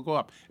dividends will go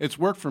up. It's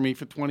worked for me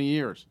for 20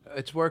 years.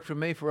 It's worked for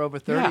me for over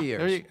 30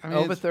 years.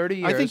 Over 30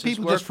 years. I think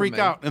people just freak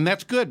out, and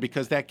that's good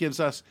because that gives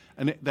us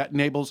and that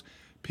enables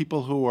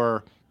people who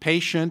are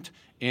patient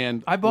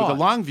And I bought. with a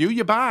long view,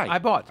 you buy. I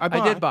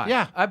did buy.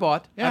 Yeah. I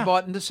bought. Yeah. I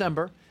bought in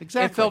December.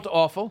 Exactly. It felt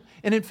awful.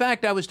 And in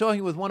fact, I was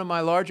talking with one of my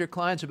larger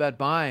clients about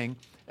buying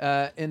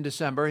in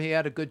December. He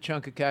had a good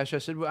chunk of cash. I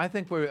said, well, I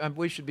think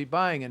we should be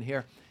buying in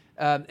here.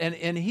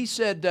 And he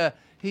said,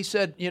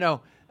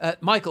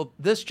 Michael,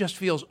 this just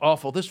feels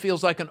awful. This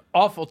feels like an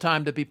awful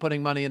time to be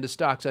putting money into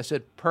stocks. I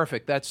said,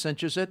 perfect. That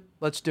cinches it.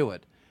 Let's do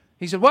it.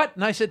 He said, what?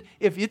 And I said,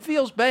 if it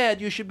feels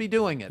bad, you should be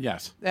doing it.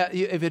 Yes.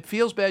 If it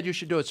feels bad, you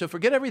should do it. So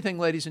forget everything,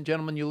 ladies and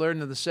gentlemen, you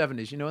learned in the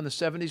 70s. You know, in the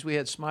 70s, we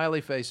had smiley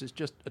faces,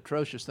 just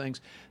atrocious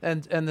things.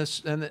 And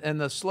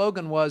the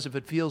slogan was, if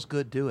it feels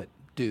good, do it,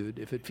 dude.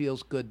 If it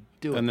feels good,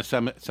 do it. And the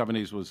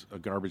 70s was a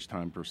garbage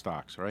time for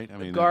stocks, right? I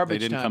mean, garbage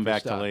they didn't time come for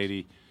back stocks. till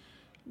 80.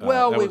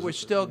 Well, we were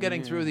still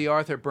getting through the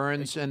Arthur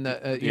Burns and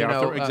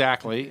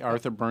exactly.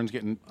 Arthur Burns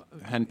getting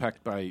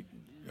henpecked by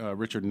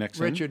Richard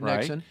Nixon.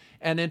 Nixon,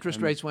 and interest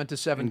rates went to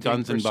 17%.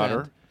 Duns and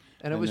butter.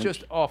 And it was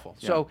just awful.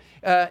 Yeah.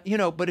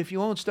 So, but if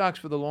you own stocks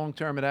for the long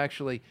term, it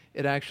actually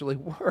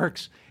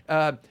works.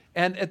 And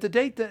at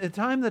the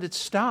time that it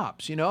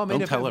stops, I mean,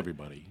 don't tell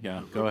everybody.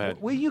 Yeah, go ahead.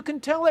 Well, you can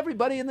tell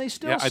everybody, and they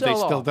still sell they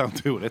still off.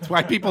 don't do it. It's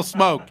why people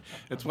smoke.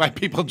 It's why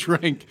people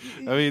drink.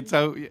 I mean,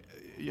 so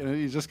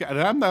you just got.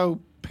 And I'm no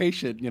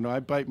patient. I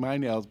bite my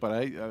nails, but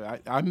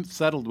I'm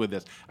settled with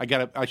this.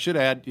 I should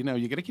add. You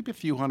got to keep a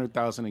few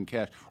 $100,000 in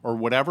cash or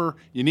whatever.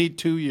 You need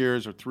 2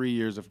 years or 3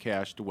 years of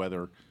cash to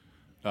weather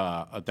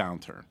a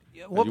downturn.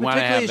 Well, you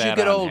particularly as you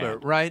get older,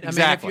 hand. right?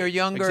 Exactly. I mean, if you're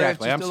younger,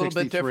 exactly. it's just I'm a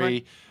little bit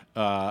different.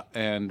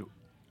 And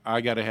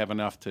I got to have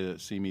enough to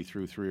see me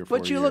through 3 or 4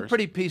 years. But you look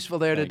pretty peaceful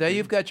there today.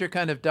 You've got your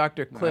kind of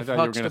Dr. Cliff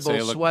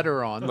Huxtable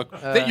sweater on. Look,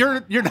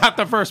 you're not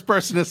the first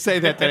person to say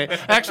that today.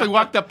 I actually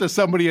walked up to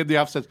somebody in the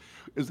office and said,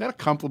 is that a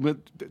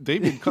compliment?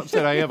 David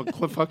said I have a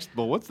Cliff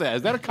Huxtable. What's that?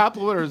 Is that a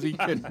compliment or is he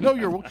kidding? No,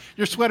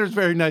 your sweater's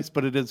very nice,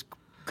 but it is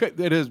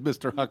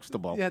Mr.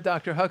 Huxtable. Yeah,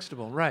 Dr.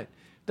 Huxtable, right.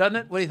 Doesn't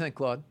it? What do you think,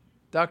 Claude?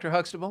 Dr.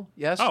 Huxtable?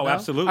 Yes? Oh, no?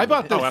 absolutely. I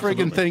bought this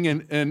absolutely. friggin' thing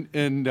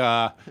in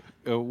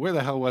where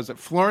the hell was it?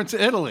 Florence,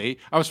 Italy.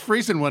 I was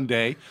freezing one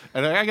day,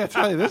 and I got to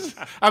tell you,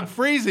 I'm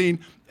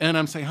freezing, and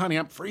I'm saying, honey,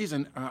 I'm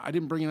freezing. I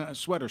didn't bring in a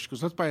sweater. She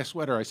goes, let's buy a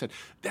sweater. I said,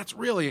 that's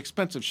really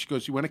expensive. She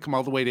goes, you want to come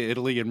all the way to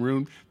Italy and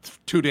ruin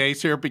 2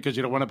 days here because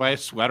you don't want to buy a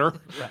sweater?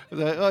 Right. I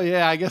said, oh,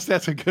 yeah, I guess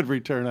that's a good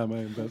return on my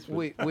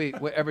investment. We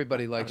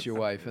everybody likes your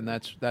wife, and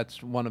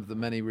that's one of the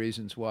many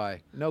reasons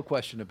why. No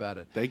question about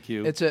it. Thank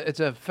you. It's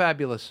a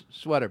fabulous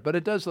sweater, but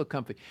it does look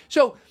comfy.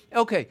 So,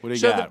 okay. What do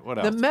you got? What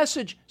else?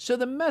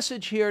 The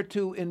message here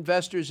to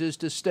investors is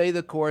to stay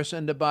the course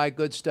and to buy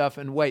good stuff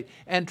and wait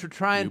and to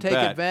try and take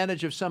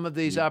advantage of some of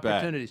these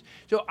opportunities.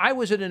 So I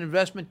was at an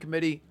investment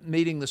committee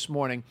meeting this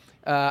morning.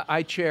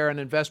 I chair an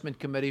investment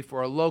committee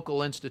for a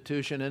local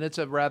institution, and it's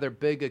a rather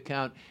big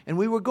account. And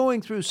we were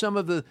going through some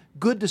of the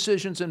good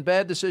decisions and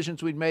bad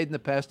decisions we'd made in the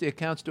past. The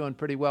account's doing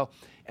pretty well.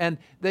 And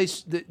they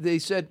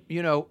said,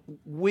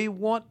 we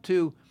want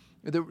to,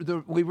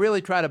 we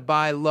really try to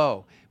buy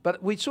low.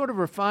 But we sort of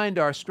refined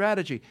our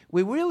strategy.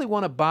 We really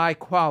want to buy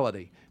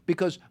quality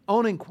because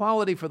owning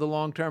quality for the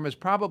long term is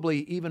probably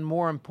even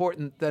more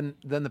important than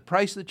the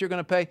price that you're going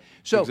to pay.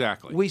 So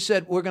exactly. We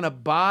said we're going to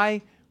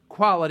buy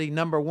quality,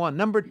 number one.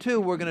 Number two,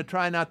 we're going to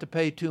try not to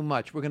pay too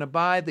much. We're going to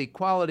buy the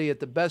quality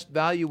at the best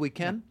value we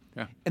can,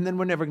 and then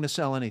we're never going to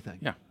sell anything.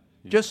 Yeah.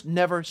 Just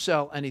never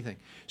sell anything.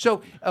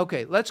 So,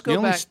 okay, let's go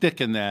back. The only stick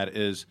in that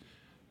is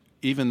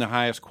even the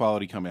highest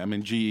quality company. I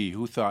mean, GE,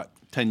 who thought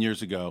 10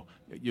 years ago,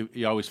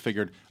 you always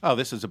figured, oh,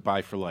 this is a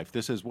buy for life.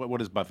 This is,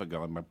 what is Buffett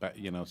going?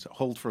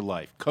 Hold for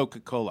life.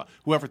 Coca-Cola.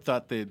 Whoever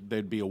thought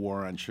there'd be a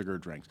war on sugar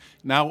drinks.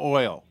 Now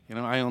oil.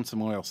 I own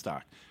some oil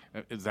stock.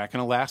 Is that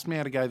going to last me? I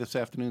had a guy this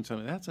afternoon tell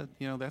me that's a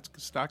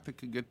stock that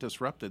could get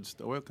disrupted.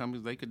 The oil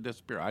companies, they could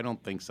disappear. I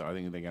don't think so. I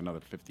think they got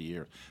another 50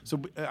 years.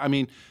 So, I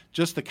mean,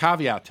 just the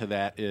caveat to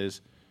that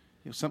is,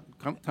 some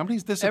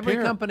companies disappear.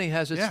 Every company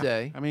has its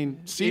day. I mean,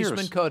 Sears.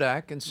 Eastman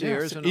Kodak and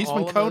Sears and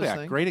Eastman all of Kodak, those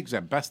things. great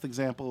example, best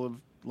example of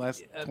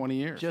last 20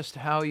 years. Just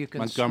how you can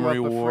Montgomery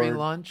screw up a Ward. free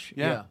lunch.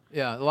 Yeah.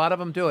 A lot of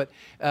them do it,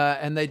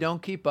 and they don't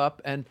keep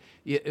up, and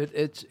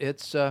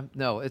it's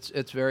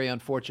very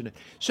unfortunate.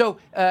 So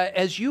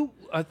as you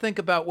think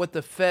about what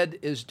the Fed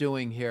is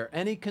doing here,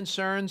 any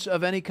concerns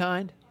of any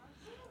kind?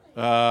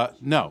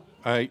 No.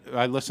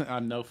 I listen.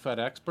 I'm no Fed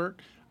expert.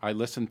 I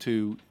listened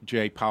to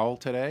Jay Powell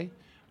today.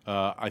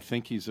 I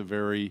think he's a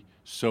very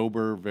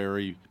sober,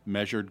 very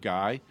measured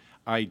guy.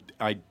 I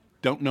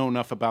don't know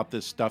enough about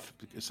this stuff.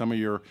 Some of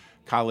your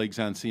colleagues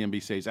on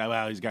CNBC say, "Oh,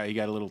 well, he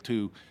got a little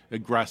too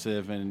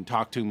aggressive and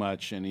talked too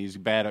much, and he's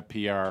bad at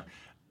PR."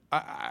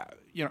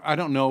 I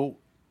don't know.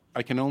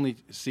 I can only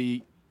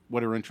see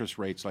what are interest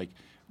rates like.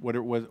 What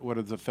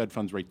are the Fed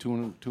funds rate?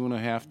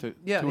 2.5 to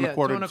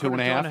 2.25,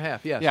 2.5.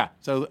 Yes. Yeah.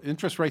 So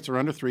interest rates are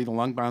under 3. The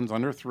long bond's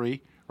under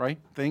 3. Right?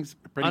 Things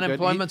are pretty good.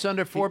 Unemployment's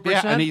under 4%.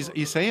 Yeah, and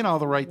he's saying all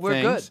the right We're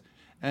things. Good.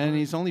 And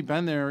he's only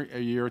been there a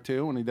year or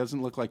two, and he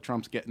doesn't look like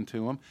Trump's getting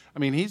to him. I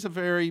mean, he's a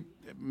very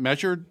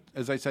measured,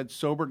 as I said,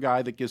 sober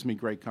guy that gives me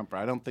great comfort.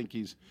 I don't think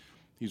he's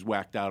he's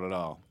whacked out at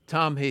all.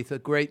 Tom Heath, a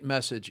great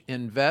message.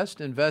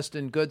 Invest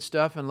in good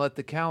stuff, and let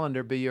the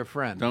calendar be your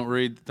friend. Don't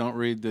read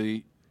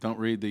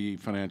the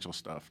financial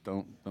stuff.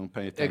 Don't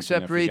pay attention.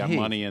 Except if read you got Heath.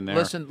 Money in there.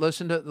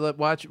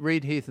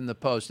 Read Heath in the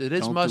Post. It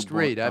is Don't must do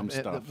read.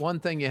 stuff. One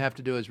thing you have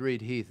to do is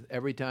read Heath.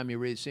 Every time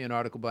you see an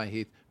article by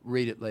Heath,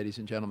 read it, ladies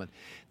and gentlemen.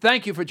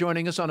 Thank you for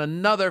joining us on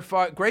another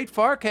great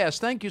FarrCast.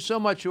 Thank you so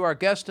much to our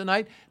guest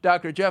tonight,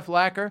 Dr. Jeff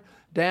Lacker,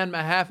 Dan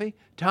Mahaffee,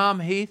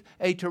 Tom Heath,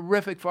 a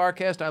terrific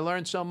FarrCast. I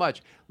learned so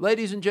much.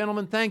 Ladies and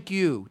gentlemen, thank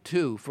you,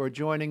 too, for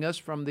joining us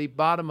from the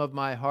bottom of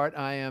my heart.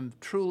 I am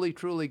truly,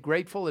 truly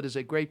grateful. It is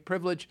a great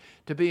privilege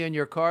to be in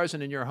your cars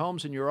and in your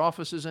homes, in your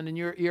offices, and in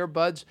your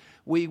earbuds.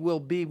 We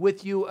will be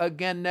with you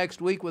again next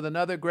week with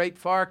another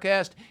great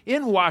FarrCast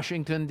in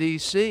Washington,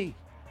 D.C.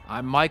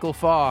 I'm Michael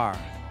Farr.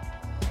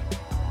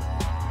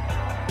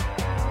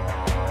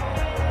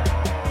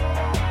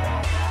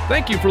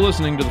 Thank you for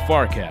listening to the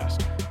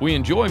FarrCast. We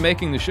enjoy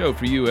making the show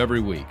for you every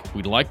week.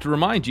 We'd like to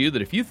remind you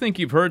that if you think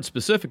you've heard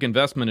specific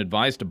investment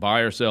advice to buy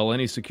or sell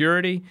any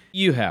security,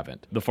 you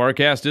haven't. The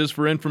FarrCast is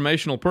for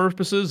informational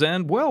purposes,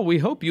 and, well, we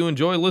hope you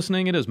enjoy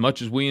listening it as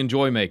much as we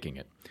enjoy making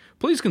it.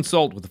 Please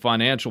consult with a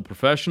financial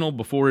professional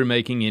before you're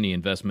making any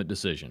investment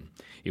decision.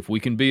 If we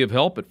can be of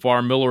help at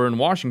Farr Miller in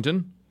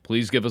Washington,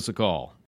 please give us a call.